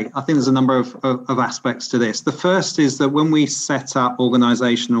 Okay, I think there's a number of aspects to this. The first is that when we set up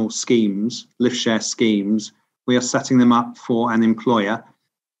organisational schemes, lift share schemes, we are setting them up for an employer,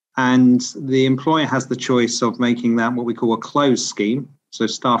 and the employer has the choice of making that what we call a closed scheme, so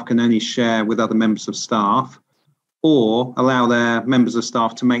staff can only share with other members of staff, or allow their members of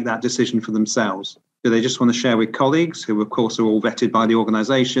staff to make that decision for themselves. Do they just want to share with colleagues, who of course are all vetted by the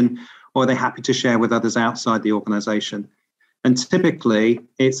organisation, or are they happy to share with others outside the organisation? And typically,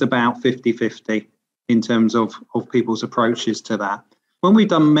 it's about 50-50 in terms of people's approaches to that. When we've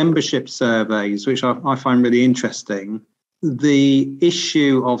done membership surveys, which I find really interesting, the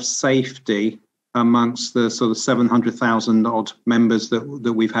issue of safety amongst the sort of 700,000 odd members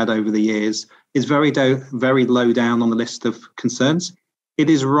that we've had over the years is very low down on the list of concerns. It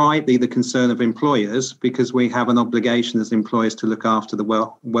is rightly the concern of employers, because we have an obligation as employers to look after the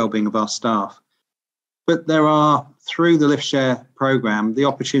well-being of our staff. But there are, through the Lift Share programme, the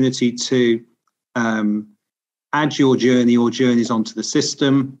opportunity to add your journey or journeys onto the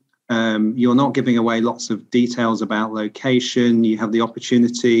system. You're not giving away lots of details about location. You have the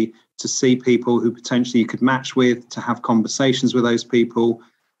opportunity to see people who potentially you could match with, to have conversations with those people,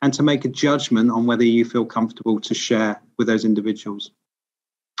 and to make a judgment on whether you feel comfortable to share with those individuals.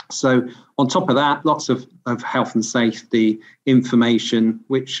 So on top of that, lots of health and safety information,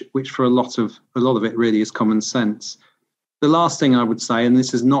 which for a lot of it really is common sense. The last thing I would say, and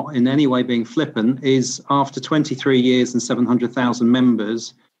this is not in any way being flippant, is after 23 years and 700,000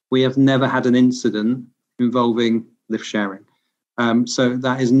 members, we have never had an incident involving lift sharing. So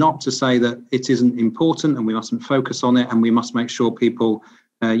that is not to say that it isn't important and we mustn't focus on it, and we must make sure people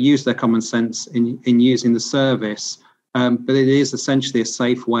use their common sense in using the service. But it is essentially a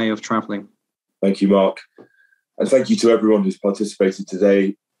safe way of travelling. Thank you, Mark. And thank you to everyone who's participated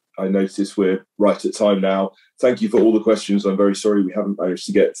today. I notice we're right at time now. Thank you for all the questions. I'm very sorry we haven't managed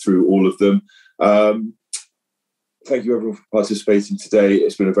to get through all of them. Thank you everyone for participating today.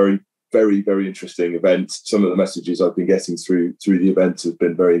 It's been a very, very, very interesting event. Some of the messages I've been getting through the event have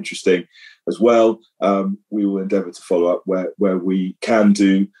been very interesting as well. We will endeavour to follow up where we can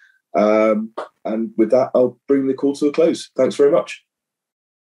do. And with that, I'll bring the call to a close. Thanks very much.